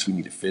boxes we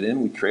need to fit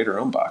in. We create our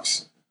own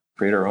box,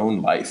 create our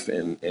own life.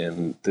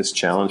 And this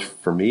challenge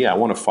for me, I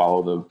want to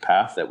follow the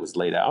path that was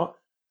laid out.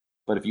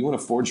 But if you want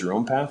to forge your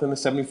own path in the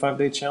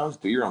 75-day challenge,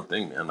 do your own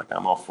thing, man. Like,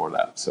 I'm all for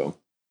that. So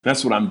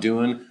that's what I'm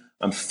doing.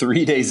 I'm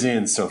 3 days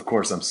in, so of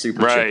course I'm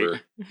super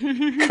chipper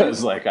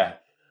because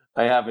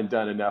I haven't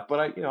done enough.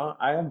 But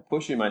I am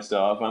pushing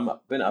myself.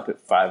 I've been up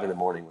at 5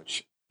 a.m,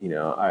 which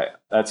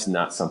that's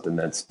not something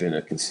that's been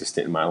a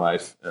consistent in my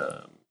life.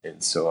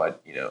 And so I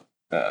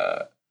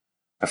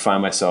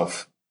find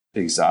myself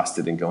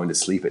exhausted and going to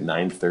sleep at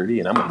 9:30,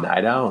 and I'm a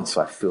night owl, and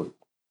so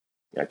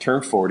I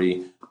turned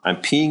 40. I'm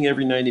peeing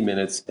every 90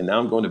 minutes, and now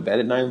I'm going to bed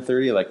at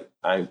 9:30.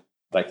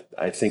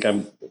 I think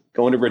I'm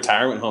going to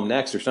retirement home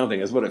next or something.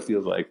 Is what it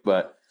feels like.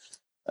 But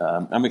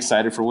I'm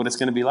excited for what it's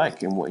going to be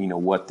like, and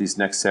what these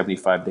next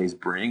 75 days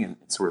bring, and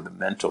sort of the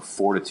mental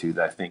fortitude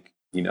that I think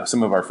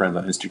some of our friends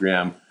on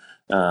Instagram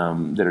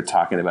that are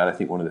talking about. I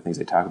think one of the things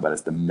they talk about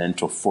is the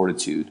mental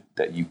fortitude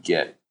that you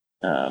get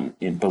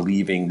in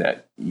believing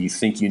that you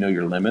think you know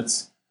your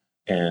limits.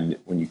 And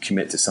when you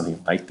commit to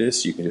something like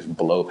this, you can just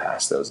blow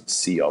past those and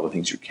see all the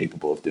things you're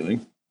capable of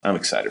doing. I'm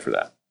excited for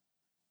that.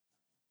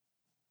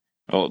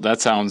 Well, that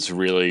sounds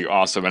really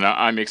awesome. And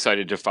I'm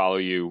excited to follow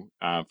you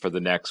for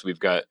the next. We've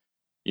got,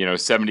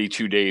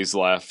 72 days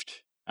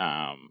left.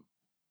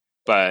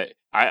 But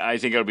I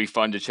think it'll be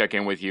fun to check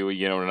in with you,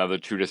 in another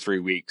 2 to 3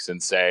 weeks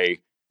and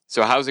say,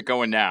 so how's it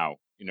going now?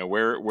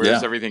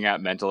 Where's everything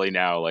at mentally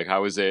now? Like,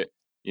 how is it?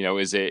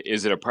 Has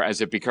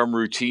it become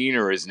routine,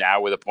 or is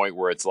now with a point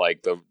where it's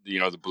like the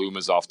bloom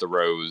is off the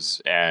rose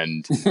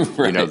and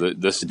right.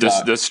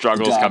 the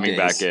struggle's coming days.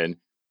 back in?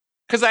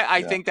 Because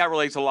I think that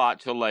relates a lot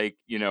to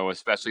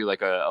especially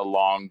like a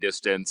long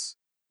distance,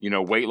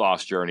 weight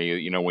loss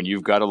journey. When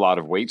you've got a lot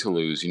of weight to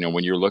lose,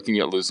 when you're looking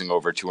at losing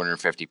over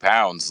 250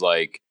 pounds,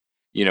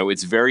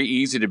 it's very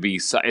easy to be,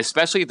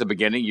 especially at the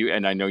beginning.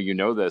 And I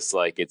know this,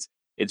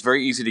 it's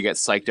very easy to get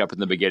psyched up in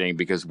the beginning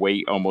because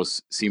weight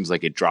almost seems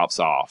like it drops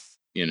off,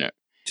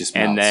 just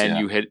melts, and then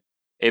you hit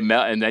it,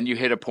 and then you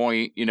hit a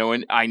point,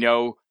 and I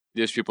know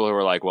there's people who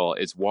are like, well,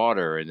 it's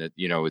water, and that,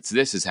 it's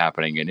this is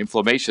happening, and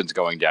inflammation's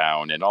going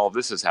down, and all of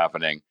this is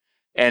happening.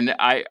 And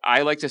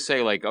I like to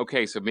say,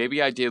 okay, so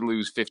maybe I did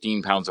lose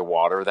 15 pounds of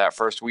water that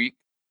first week,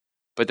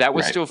 but that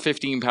was still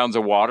 15 pounds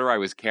of water I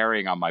was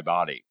carrying on my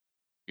body.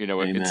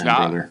 Amen, it's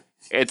not. Brother.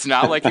 It's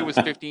not like it was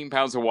 15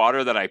 pounds of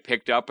water that I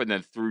picked up and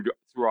then threw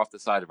off the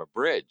side of a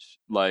bridge.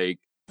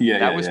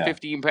 That was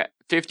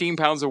 15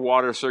 pounds of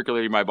water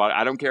circulating my body.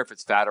 I don't care if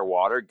it's fat or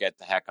water. Get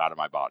the heck out of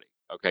my body.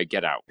 Okay,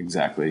 get out.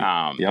 Exactly.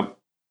 Yep.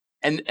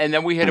 And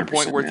then we hit a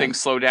point where things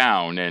slow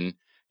down, and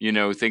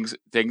things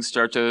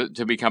start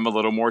to become a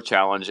little more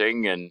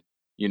challenging, and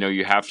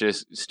you have to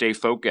stay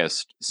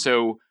focused.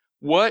 So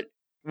what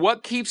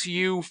keeps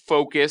you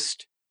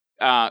focused?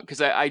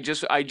 Because I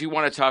do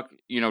want to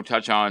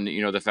touch on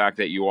the fact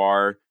that you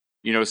are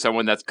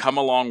someone that's come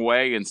a long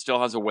way and still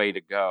has a way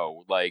to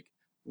go. Like,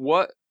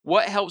 what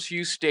helps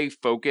you stay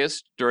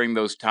focused during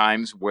those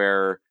times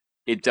where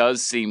it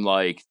does seem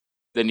like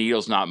the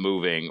needle's not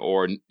moving,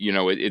 or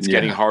it's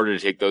getting harder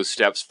to take those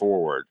steps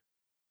forward?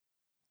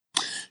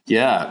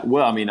 Yeah,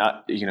 well, I mean,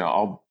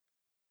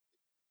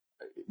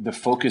 the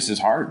focus is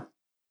hard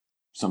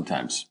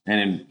sometimes,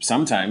 and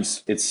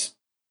sometimes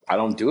I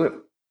don't do it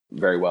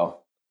very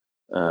well.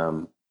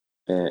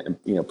 And,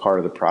 part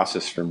of the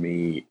process for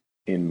me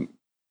in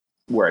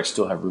where I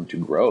still have room to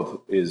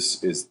grow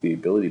is the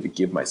ability to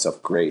give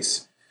myself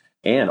grace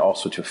and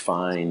also to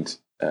find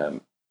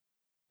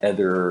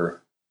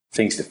other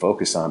things to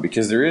focus on,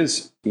 because there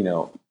is,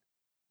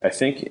 I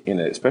think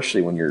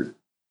especially when you're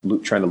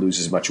trying to lose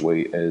as much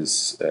weight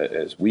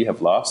as we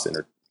have lost and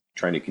are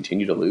trying to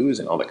continue to lose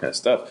and all that kind of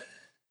stuff,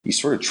 you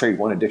sort of trade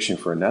one addiction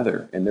for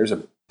another. And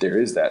there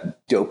is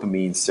that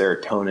dopamine,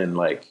 serotonin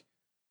like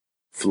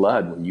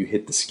flood when you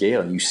hit the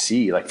scale and you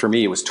see, like for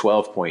me, it was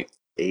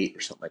 12.8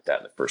 or something like that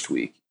in the first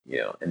week,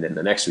 and then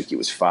the next week it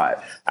was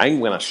 5. I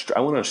went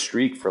on a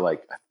streak for I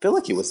feel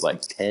like it was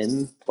like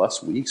 10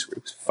 plus weeks where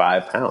it was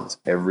 5 pounds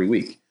every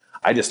week.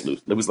 I just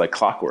lose. It was like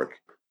clockwork.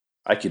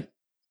 I could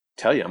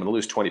tell you, I'm going to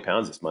lose 20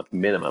 pounds this month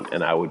minimum.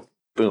 And I would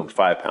boom,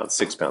 5 pounds,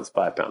 6 pounds,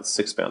 5 pounds,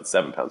 6 pounds,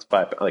 7 pounds,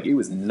 5 pounds. Like it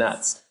was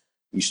nuts.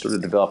 You sort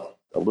of develop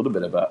a little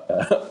bit of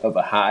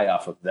a high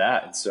off of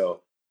that. And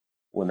so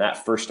when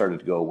that first started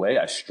to go away,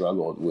 I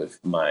struggled with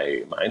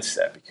my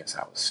mindset because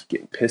I was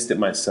getting pissed at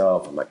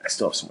myself. I'm like, I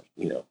still have so much,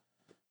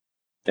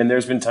 and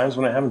there's been times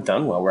when I haven't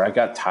done well, where I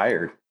got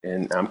tired,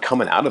 and I'm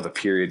coming out of a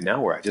period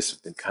now where I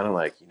just been kind of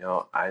like,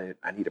 I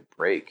need a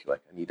break. Like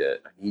I need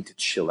to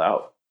chill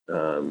out,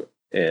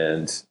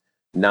 and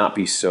not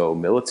be so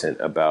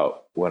militant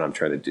about what I'm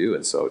trying to do.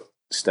 And so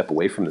step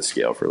away from the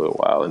scale for a little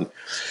while. And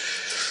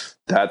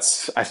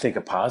that's, I think,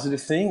 a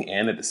positive thing.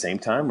 And at the same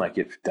time, like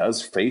it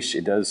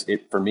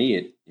for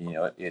me,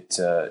 it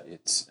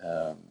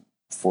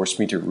forced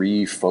me to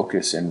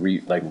refocus and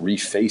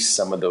reface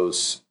some of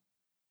those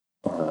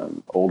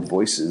old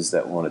voices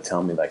that want to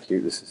tell me like, here,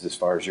 this is as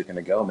far as you're going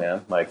to go,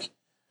 man. Like,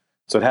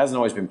 so it hasn't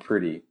always been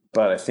pretty,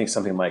 but I think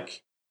something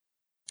like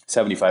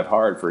 75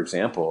 Hard, for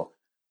example,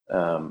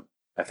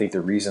 I think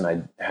the reason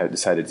I had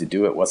decided to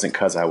do it wasn't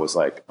because I was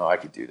like, oh, I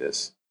could do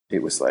this.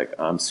 It was like,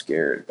 I'm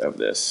scared of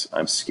this.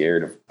 I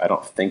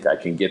don't think I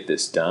can get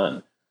this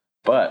done.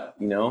 But,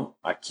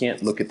 I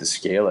can't look at the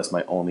scale as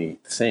my only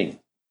thing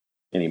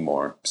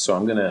anymore. So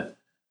I'm going to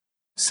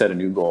set a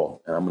new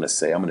goal, and I'm going to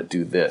say, I'm going to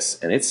do this.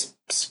 And it's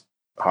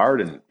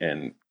hard.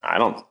 And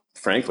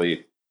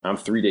frankly, I'm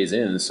 3 days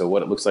in. So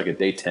what it looks like at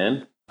day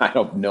 10, I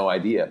have no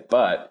idea.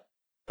 But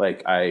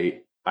like,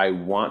 I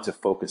want to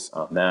focus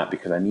on that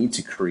because I need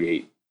to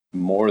create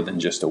more than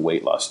just a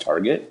weight loss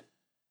target,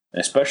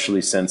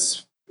 especially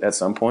since at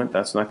some point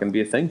that's not going to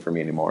be a thing for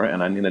me anymore.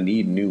 And I'm going to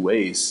need new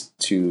ways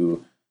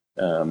to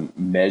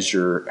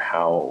measure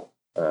how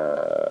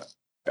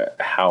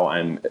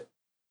I'm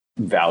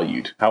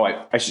valued, how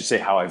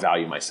I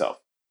value myself.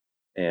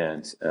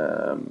 And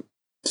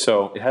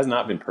so it has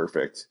not been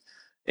perfect.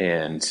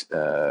 And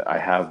there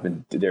have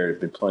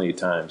been plenty of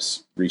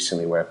times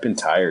recently where I've been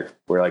tired,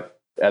 where like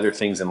other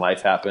things in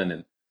life happen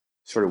and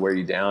sort of wear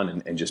you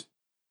down, and just,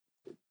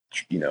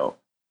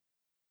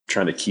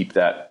 trying to keep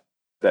that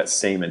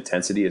same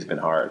intensity has been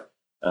hard.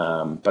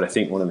 But I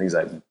think one of the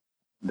things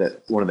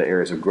one of the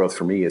areas of growth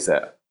for me is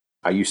that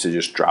I used to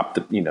just drop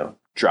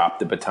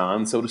the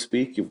baton, so to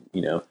speak,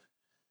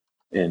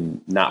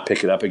 and not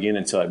pick it up again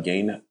until I've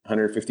gained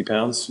 150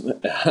 pounds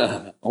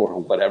or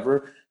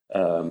whatever.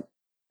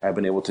 I've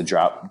been able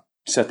to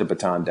set the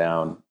baton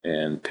down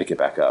and pick it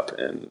back up.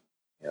 And,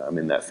 I'm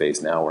in that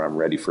phase now where I'm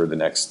ready for the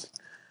next,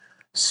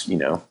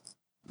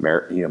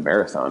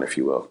 marathon, if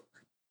you will.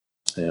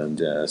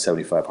 And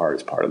 75 Hard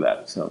is part of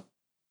that. So.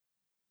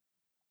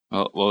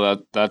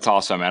 Well, that's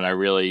awesome. And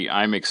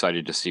I'm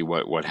excited to see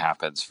what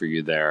happens for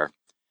you there.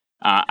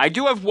 I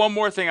do have one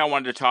more thing I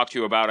wanted to talk to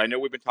you about. I know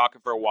we've been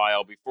talking for a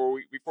while. Before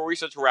we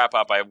start to wrap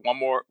up, I have one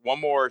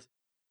more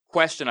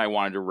question I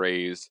wanted to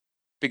raise,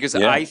 because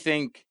I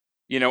think,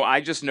 I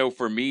just know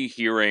for me,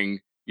 hearing,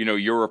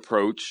 your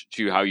approach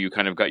to how you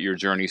kind of got your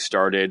journey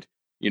started,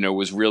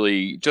 was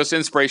really just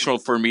inspirational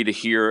for me to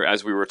hear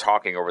as we were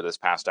talking over this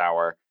past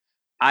hour.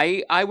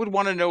 I would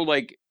want to know,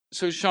 like,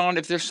 so Sean,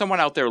 if there's someone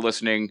out there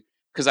listening,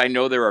 because I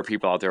know there are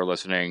people out there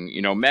listening,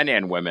 men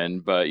and women,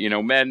 but,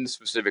 men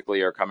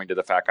specifically are coming to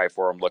the Fat Guy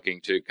Forum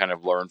looking to kind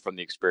of learn from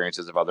the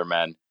experiences of other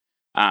men.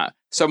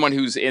 Someone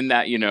who's in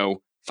that,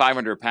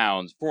 500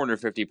 pounds,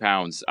 450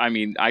 pounds. I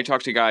mean, I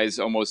talk to guys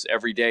almost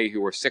every day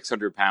who are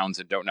 600 pounds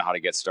and don't know how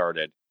to get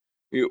started.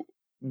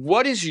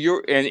 What is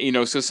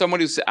so someone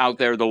who's out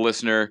there, the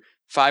listener,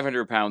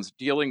 500 pounds,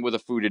 dealing with a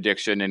food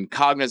addiction and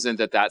cognizant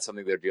that that's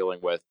something they're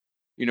dealing with,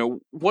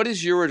 what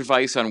is your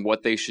advice on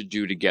what they should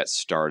do to get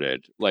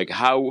started? Like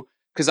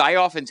because I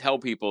often tell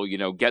people,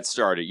 get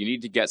started. You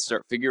need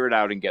to figure it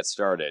out and get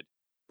started.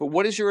 But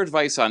what is your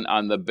advice on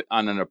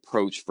an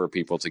approach for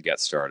people to get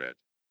started?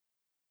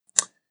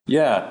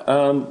 Yeah,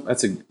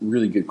 that's a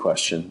really good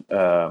question.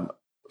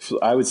 So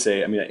I would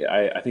say,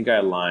 I think I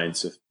align.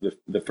 So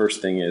the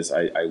first thing is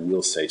I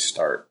will say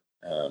start.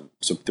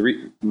 So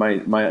my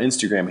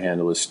Instagram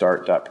handle is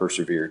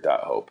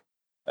start.persevere.hope.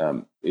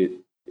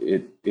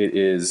 It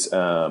is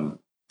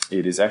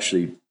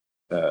actually,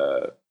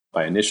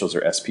 my initials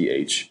are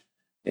SPH,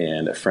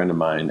 and a friend of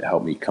mine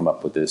helped me come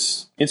up with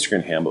this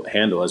Instagram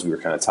handle as we were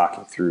kind of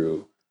talking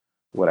through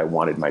what I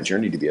wanted my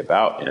journey to be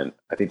about. And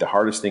I think the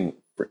hardest thing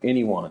for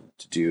anyone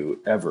to do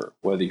ever,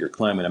 whether you're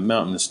climbing a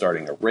mountain,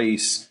 starting a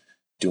race,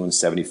 doing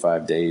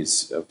 75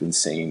 days of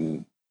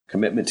insane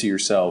commitment to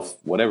yourself,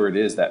 whatever it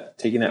is, that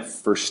taking that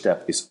first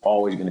step is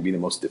always going to be the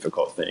most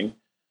difficult thing.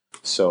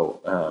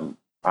 So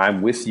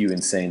I'm with you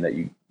in saying that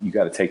you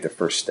got to take the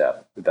first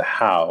step. The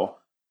how,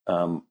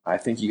 I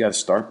think you got to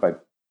start by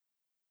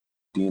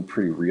being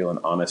pretty real and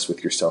honest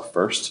with yourself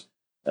first,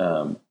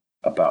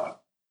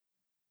 about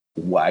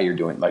why you're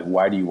doing, like,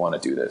 why do you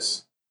want to do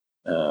this?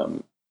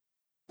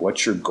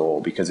 What's your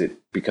goal? Because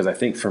I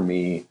think for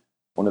me,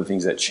 one of the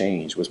things that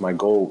changed was my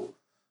goal.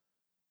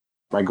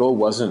 My goal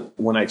wasn't,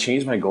 when I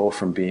changed my goal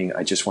from being,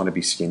 I just want to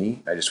be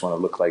skinny, I just want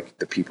to look like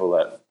the people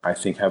that I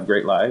think have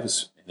great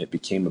lives, and it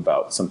became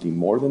about something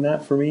more than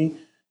that for me.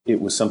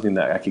 It was something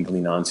that I could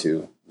lean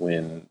onto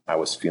when I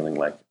was feeling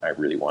like I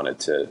really wanted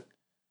to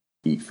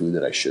eat food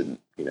that I shouldn't,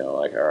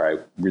 or I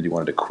really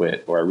wanted to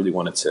quit, or I really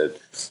wanted to,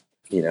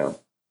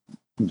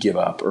 give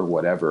up or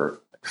whatever.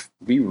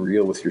 Be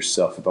real with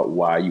yourself about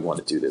why you want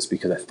to do this,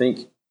 because I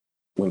think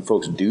when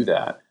folks do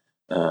that,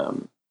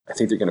 I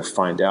think they're going to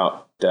find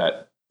out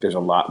that there's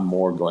a lot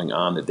more going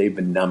on that they've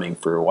been numbing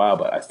for a while.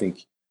 But I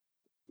think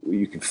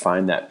you can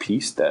find that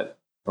piece that,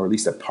 or at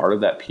least a part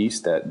of that piece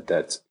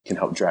that can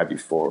help drive you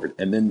forward.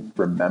 And then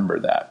remember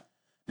that,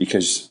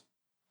 because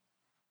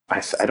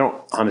I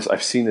don't honestly,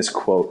 I've seen this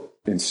quote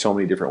in so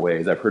many different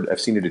ways.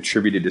 I've seen it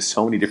attributed to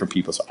so many different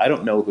people. So I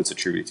don't know who it's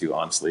attributed to,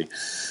 honestly.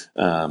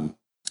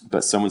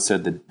 But someone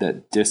said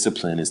that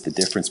discipline is the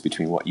difference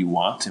between what you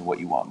want and what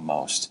you want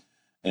most.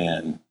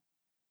 And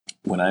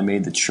when I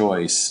made the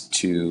choice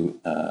to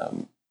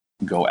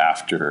go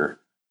after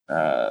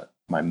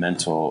my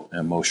mental,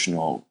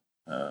 emotional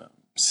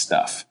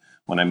stuff,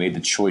 when I made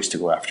the choice to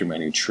go after my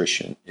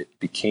nutrition, it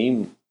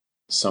became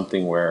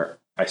something where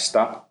I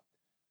stopped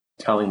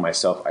telling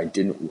myself I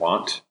didn't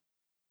want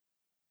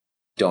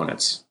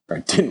donuts, or I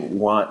didn't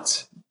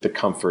want the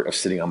comfort of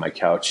sitting on my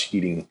couch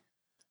eating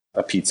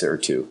a pizza or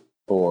two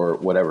or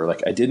whatever.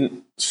 Like, I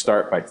didn't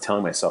start by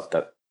telling myself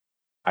that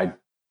I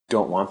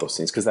don't want those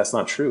things, because that's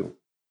not true.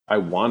 I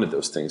wanted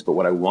those things, but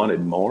what I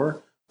wanted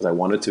more was I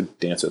wanted to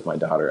dance with my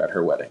daughter at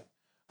her wedding.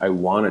 I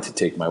wanted to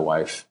take my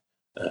wife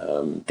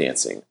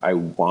dancing. I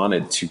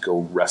wanted to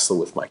go wrestle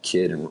with my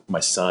kid and my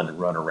son and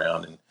run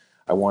around, and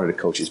I wanted to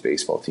coach his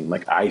baseball team.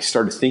 Like, I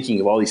started thinking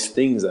of all these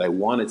things that I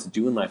wanted to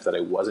do in life that I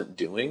wasn't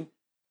doing,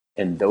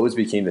 and those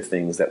became the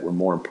things that were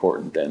more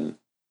important than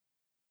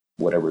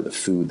whatever the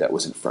food that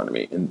was in front of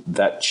me. And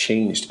that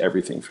changed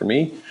everything for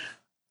me.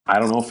 I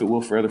don't know if it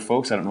will for other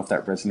folks. I don't know if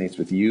that resonates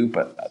with you,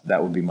 but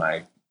that would be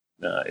my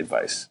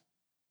advice.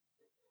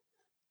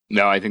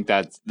 No, I think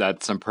that's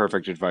some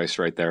perfect advice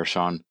right there,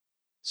 Sean.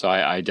 So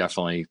I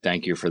definitely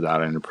thank you for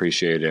that and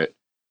appreciate it.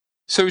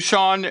 So,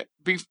 Sean,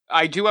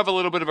 I do have a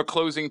little bit of a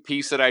closing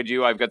piece that I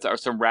do. I've got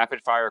some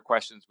rapid fire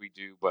questions we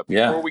do, but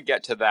before we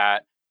get to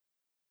that,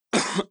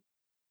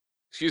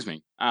 excuse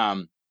me.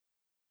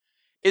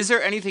 Is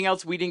there anything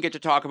else we didn't get to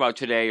talk about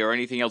today, or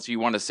anything else you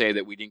want to say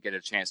that we didn't get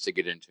a chance to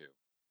get into?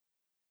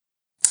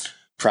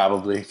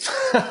 Probably.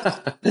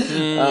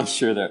 I'm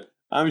sure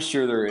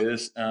there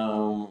is.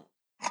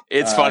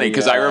 It's funny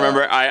because I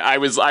remember I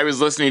was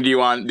listening to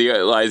you on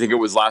I think it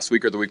was last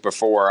week or the week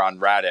before on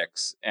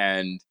Radix,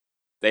 and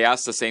they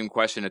asked the same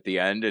question at the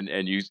end,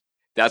 and you,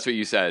 that's what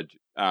you said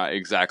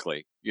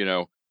exactly.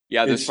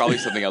 There's probably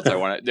something else I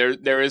want to.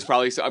 There is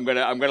probably. I'm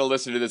gonna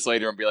listen to this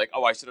later and be like,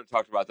 oh, I should have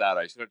talked about that.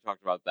 I should have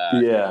talked about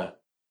that.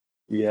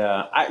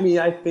 Yeah. I mean,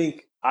 I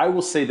think I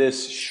will say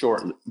this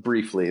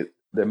briefly.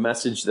 The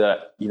message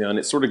that, and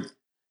it sort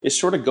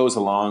of goes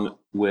along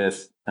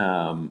with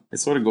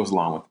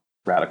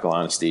radical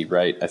honesty,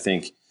 right? I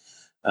think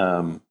I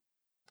don't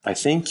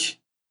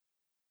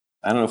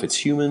know if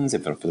it's humans,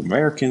 if it's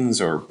Americans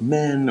or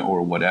men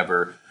or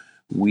whatever.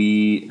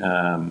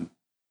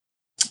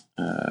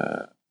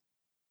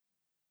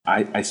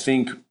 I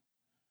think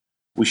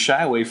we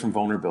shy away from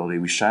vulnerability.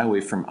 We shy away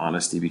from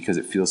honesty because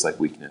it feels like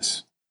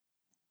weakness.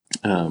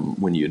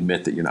 When you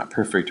admit that you're not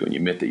perfect, when you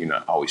admit that you're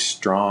not always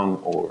strong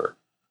or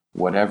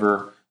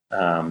whatever.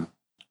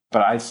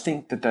 But I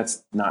think that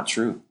that's not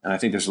true. And I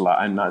think there's a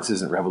lot, this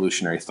isn't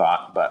revolutionary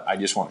thought, but I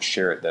just want to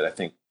share it, that I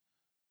think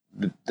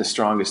the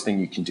strongest thing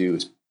you can do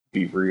is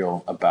be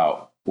real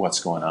about what's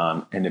going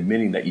on and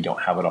admitting that you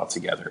don't have it all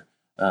together,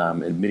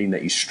 admitting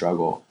that you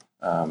struggle,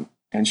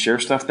 and share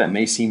stuff that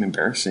may seem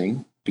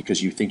embarrassing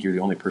because you think you're the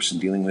only person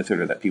dealing with it,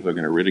 or that people are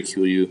going to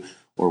ridicule you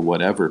or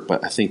whatever.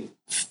 But I think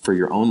for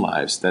your own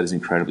lives, that is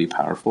incredibly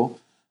powerful.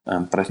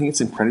 But I think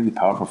it's incredibly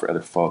powerful for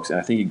other folks. And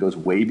I think it goes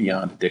way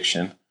beyond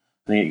addiction.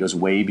 I think it goes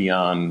way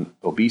beyond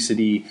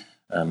obesity.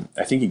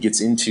 I think it gets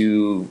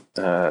into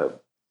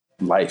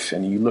life.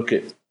 And you look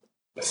at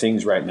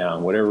things right now,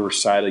 and whatever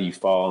side you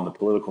fall on the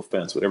political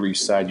fence, whatever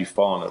side you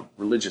fall on a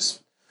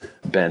religious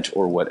bent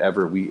or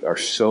whatever, we are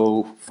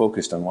so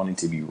focused on wanting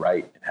to be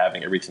right and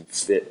having everything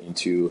fit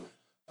into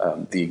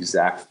the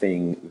exact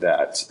thing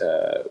that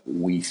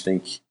we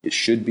think it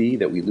should be,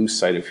 that we lose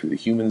sight of who the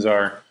humans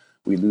are.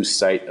 We lose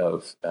sight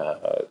of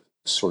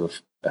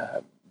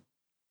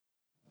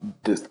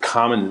the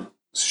common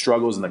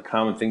struggles and the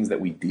common things that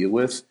we deal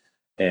with.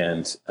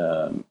 And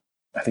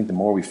I think the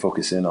more we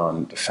focus in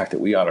on the fact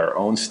that we got our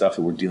own stuff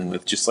that we're dealing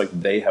with, just like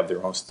they have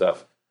their own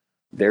stuff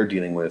they're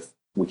dealing with,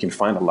 we can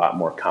find a lot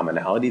more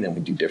commonality than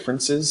we do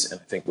differences. And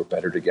I think we're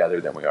better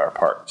together than we are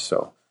apart.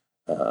 So,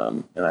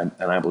 and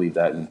I believe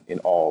that in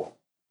all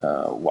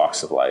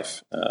walks of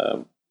life.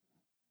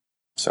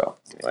 So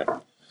anyway,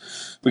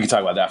 we can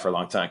talk about that for a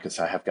long time because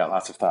I have got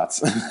lots of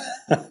thoughts.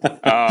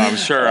 I'm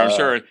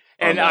sure.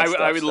 And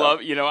I would love,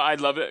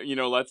 I'd love it.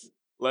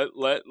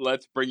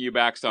 Let's bring you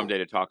back someday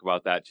to talk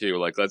about that too.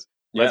 Like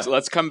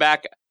let's come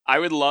back. I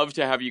would love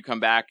to have you come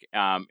back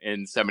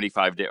in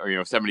 75 days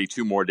or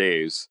 72 more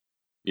days,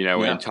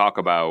 and talk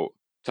about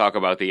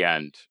the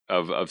end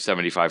of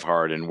 75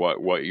 Hard and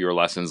what your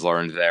lessons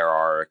learned there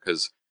are,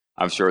 because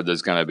I'm sure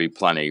there's going to be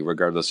plenty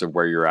regardless of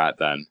where you're at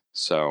then.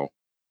 So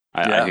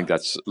I think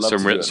that's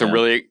some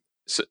really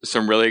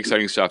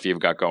exciting stuff you've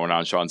got going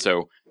on, Sean.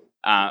 So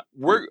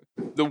we're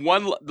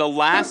the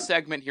last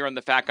segment here on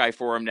the Fat Guy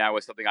Forum now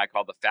is something I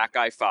call the Fat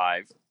Guy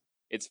 5.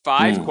 It's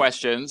 5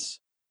 questions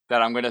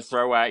that I'm going to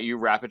throw at you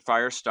rapid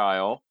fire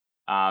style.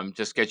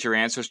 Just get your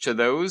answers to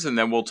those, and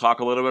then we'll talk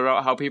a little bit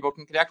about how people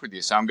can connect with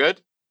you. Sound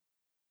good?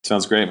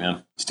 Sounds great,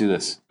 man. Let's do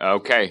this.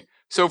 Okay.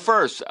 So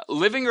first,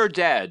 living or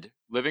dead,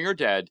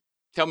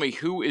 tell me,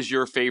 who is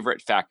your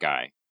favorite fat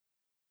guy?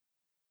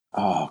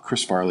 Oh,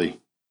 Chris Farley.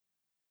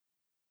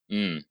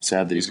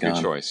 Sad that he's gone.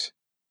 Good choice.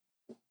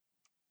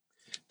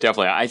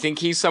 Definitely. I think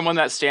he's someone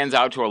that stands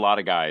out to a lot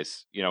of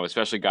guys,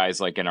 especially guys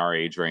like in our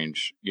age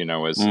range,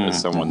 as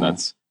someone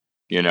that's,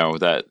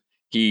 that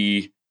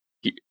he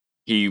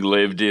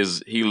lived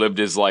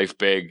his life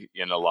big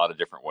in a lot of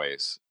different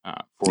ways.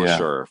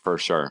 For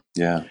sure.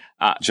 Yeah.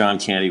 John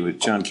Candy would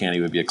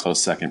be a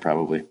close second,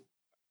 probably.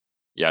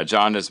 Yeah.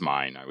 John is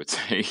mine. I would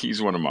say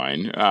he's one of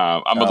mine.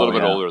 I'm a little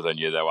bit older than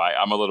you though.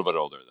 I'm a little bit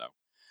older though.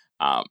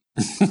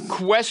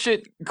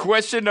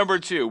 Question number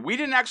 2. We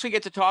didn't actually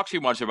get to talk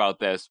too much about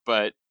this,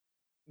 but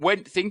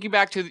when thinking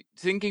back to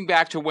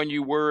when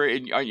you were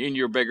in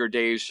your bigger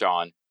days,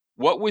 Sean,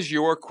 what was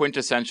your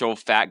quintessential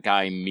fat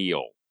guy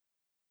meal?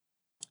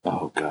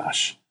 Oh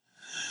gosh,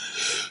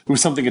 it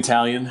was something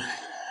Italian,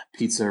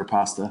 pizza or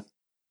pasta,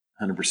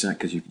 100%.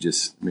 Because you could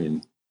just,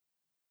 could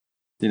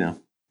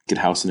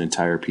house an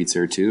entire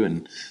pizza or two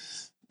and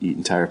eat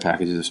entire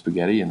packages of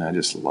spaghetti, and I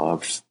just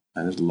loved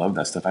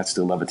that stuff. I'd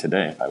still love it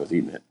today if I was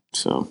eating it.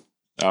 So,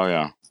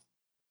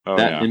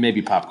 and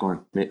maybe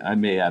popcorn. I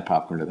may add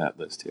popcorn to that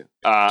list too.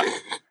 I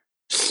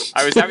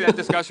was having that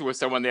discussion with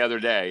someone the other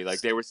day.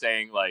 Like they were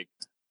saying, like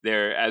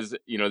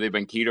they've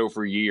been keto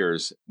for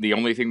years. The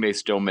only thing they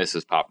still miss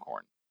is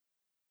popcorn.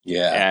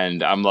 Yeah,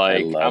 and I'm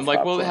like,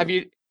 well, have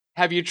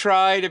you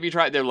tried?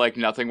 They're like,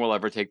 nothing will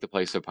ever take the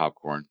place of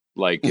popcorn.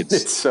 Like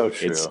it's so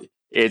true.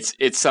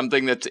 It's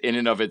something that's in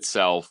and of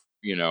itself,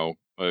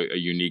 a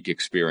unique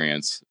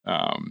experience.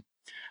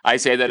 I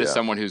say that as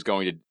someone who's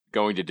going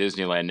to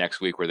Disneyland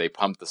next week, where they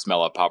pump the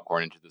smell of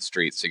popcorn into the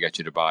streets to get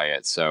you to buy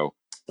it. So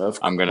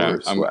I'm gonna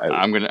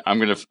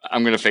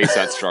face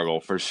that struggle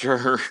for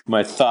sure.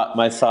 My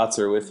thoughts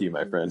are with you,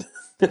 my friend.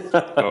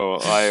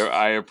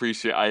 I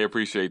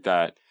appreciate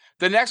that.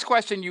 The next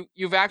question,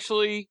 you've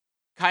actually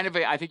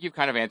I think you've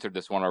kind of answered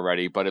this one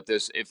already, but if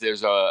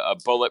there's a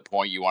bullet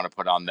point you want to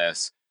put on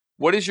this,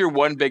 what is your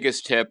one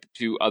biggest tip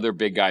to other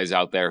big guys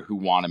out there who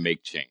want to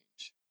make change?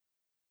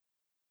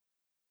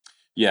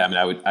 Yeah,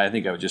 I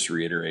think I would just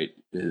reiterate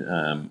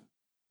the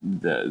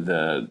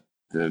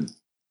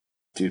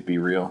dude, be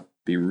real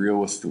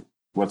with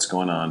what's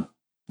going on.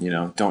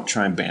 Don't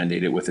try and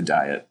band-aid it with a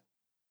diet.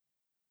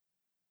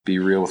 Be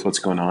real with what's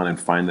going on and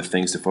find the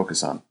things to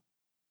focus on.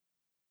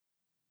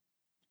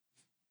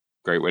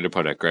 Great way to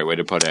put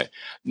it.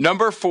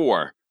 Number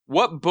 4,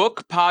 what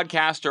book,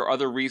 podcast, or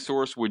other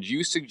resource would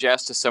you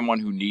suggest to someone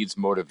who needs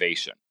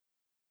motivation?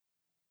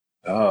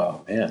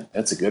 Oh man,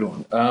 that's a good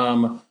one.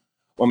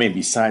 Well,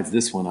 besides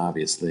this one,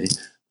 obviously,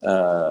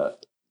 the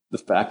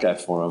Fat Guy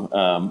Forum.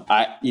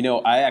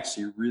 I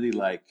actually really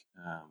like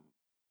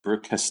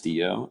Brooke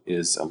Castillo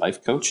is a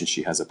life coach, and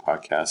she has a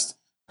podcast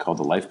called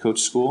The Life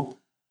Coach School.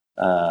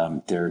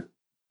 They're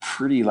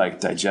pretty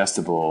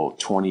digestible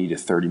 20 to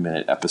 30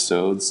 minute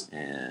episodes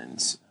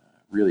and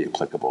really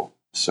applicable.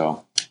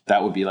 So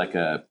that would be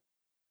a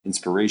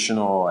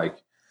inspirational,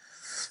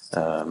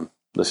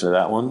 listen to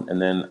that one.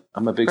 And then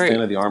I'm a big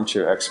fan of The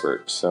Armchair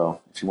Expert. So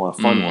if you want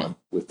a fun one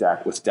with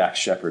Dax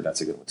Shepard,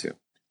 that's a good one too.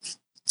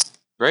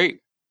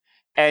 Great.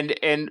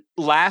 And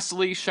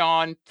lastly,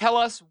 Sean, tell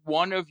us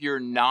one of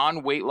your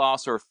non-weight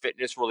loss or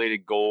fitness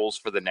related goals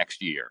for the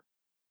next year.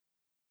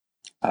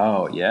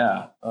 Oh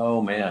yeah.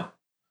 Oh man.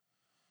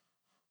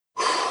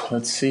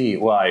 Let's see.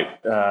 Well,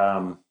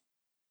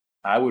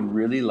 I would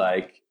really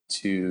like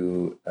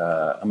to,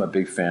 I'm a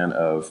big fan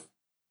of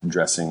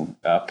dressing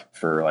up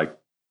for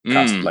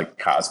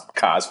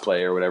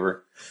cosplay or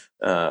whatever.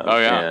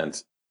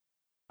 And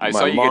I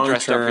saw you get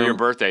dressed up for your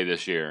birthday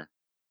this year.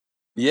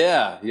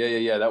 Yeah.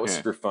 That was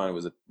super fun.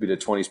 We did a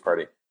 20s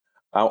party.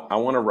 I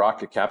want to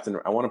rock a Captain.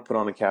 I want to put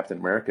on a Captain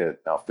America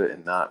outfit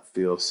and not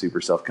feel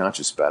super self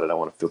conscious about it. I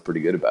want to feel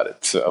pretty good about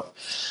it. So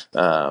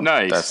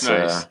Nice.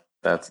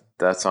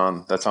 that's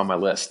on my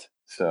list.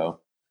 So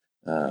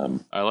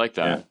I like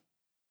that.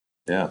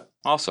 Yeah.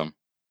 Awesome.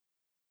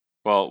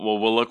 Well,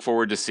 we'll look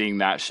forward to seeing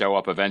that show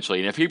up eventually.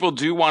 And if people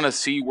do want to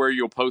see where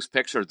you'll post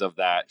pictures of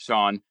that,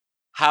 Sean,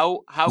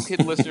 how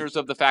can listeners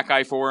of the Fat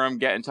Guy Forum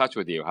get in touch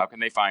with you? How can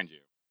they find you?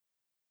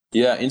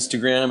 Yeah,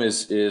 Instagram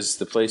is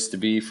the place to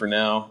be for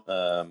now.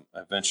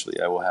 Eventually,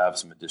 I will have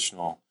some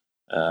additional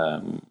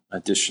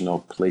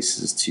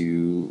places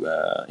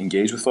to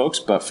engage with folks,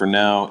 but for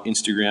now,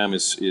 Instagram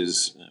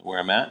is where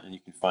I'm at, and you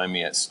can find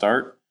me at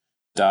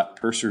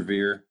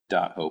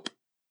start.persevere.hope.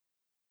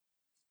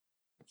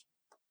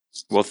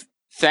 Well,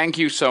 thank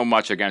you so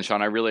much again,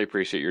 Sean. I really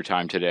appreciate your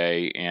time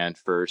today and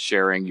for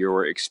sharing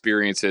your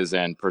experiences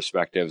and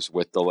perspectives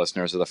with the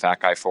listeners of the Fat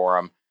Guy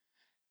Forum.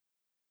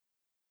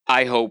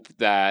 I hope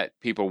that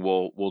people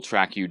will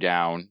track you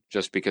down,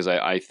 just because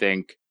I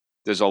think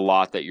there's a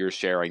lot that you're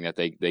sharing that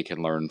they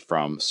can learn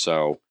from.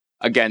 So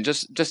again,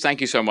 just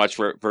thank you so much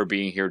for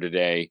being here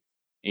today.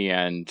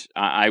 And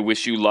I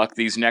wish you luck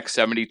these next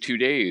 72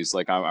 days.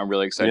 Like, I'm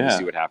really excited to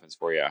see what happens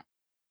for you.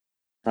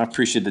 I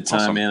appreciate the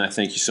time, man. I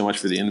thank you so much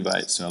for the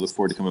invite. So I look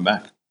forward to coming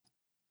back.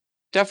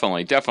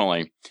 Definitely.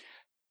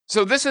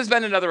 So this has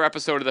been another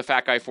episode of the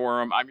Fat Guy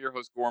Forum. I'm your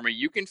host, Gormy.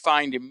 You can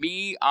find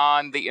me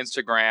on the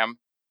Instagram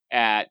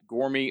at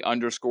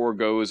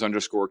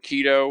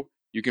Gormy_goes_keto.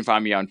 You can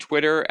find me on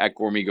Twitter at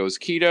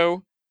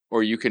GormyGoesKeto,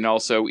 or you can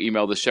also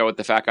email the show at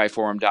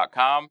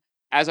thefatguyforum.com.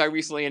 As I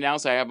recently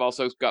announced, I have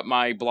also got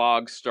my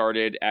blog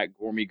started at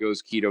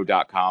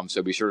GormyGoesKeto.com,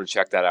 so be sure to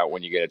check that out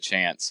when you get a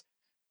chance.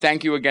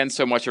 Thank you again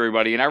so much,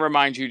 everybody. And I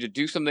remind you to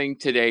do something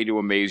today to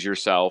amaze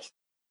yourself,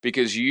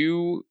 because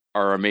you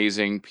are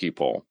amazing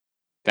people.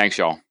 Thanks,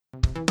 y'all.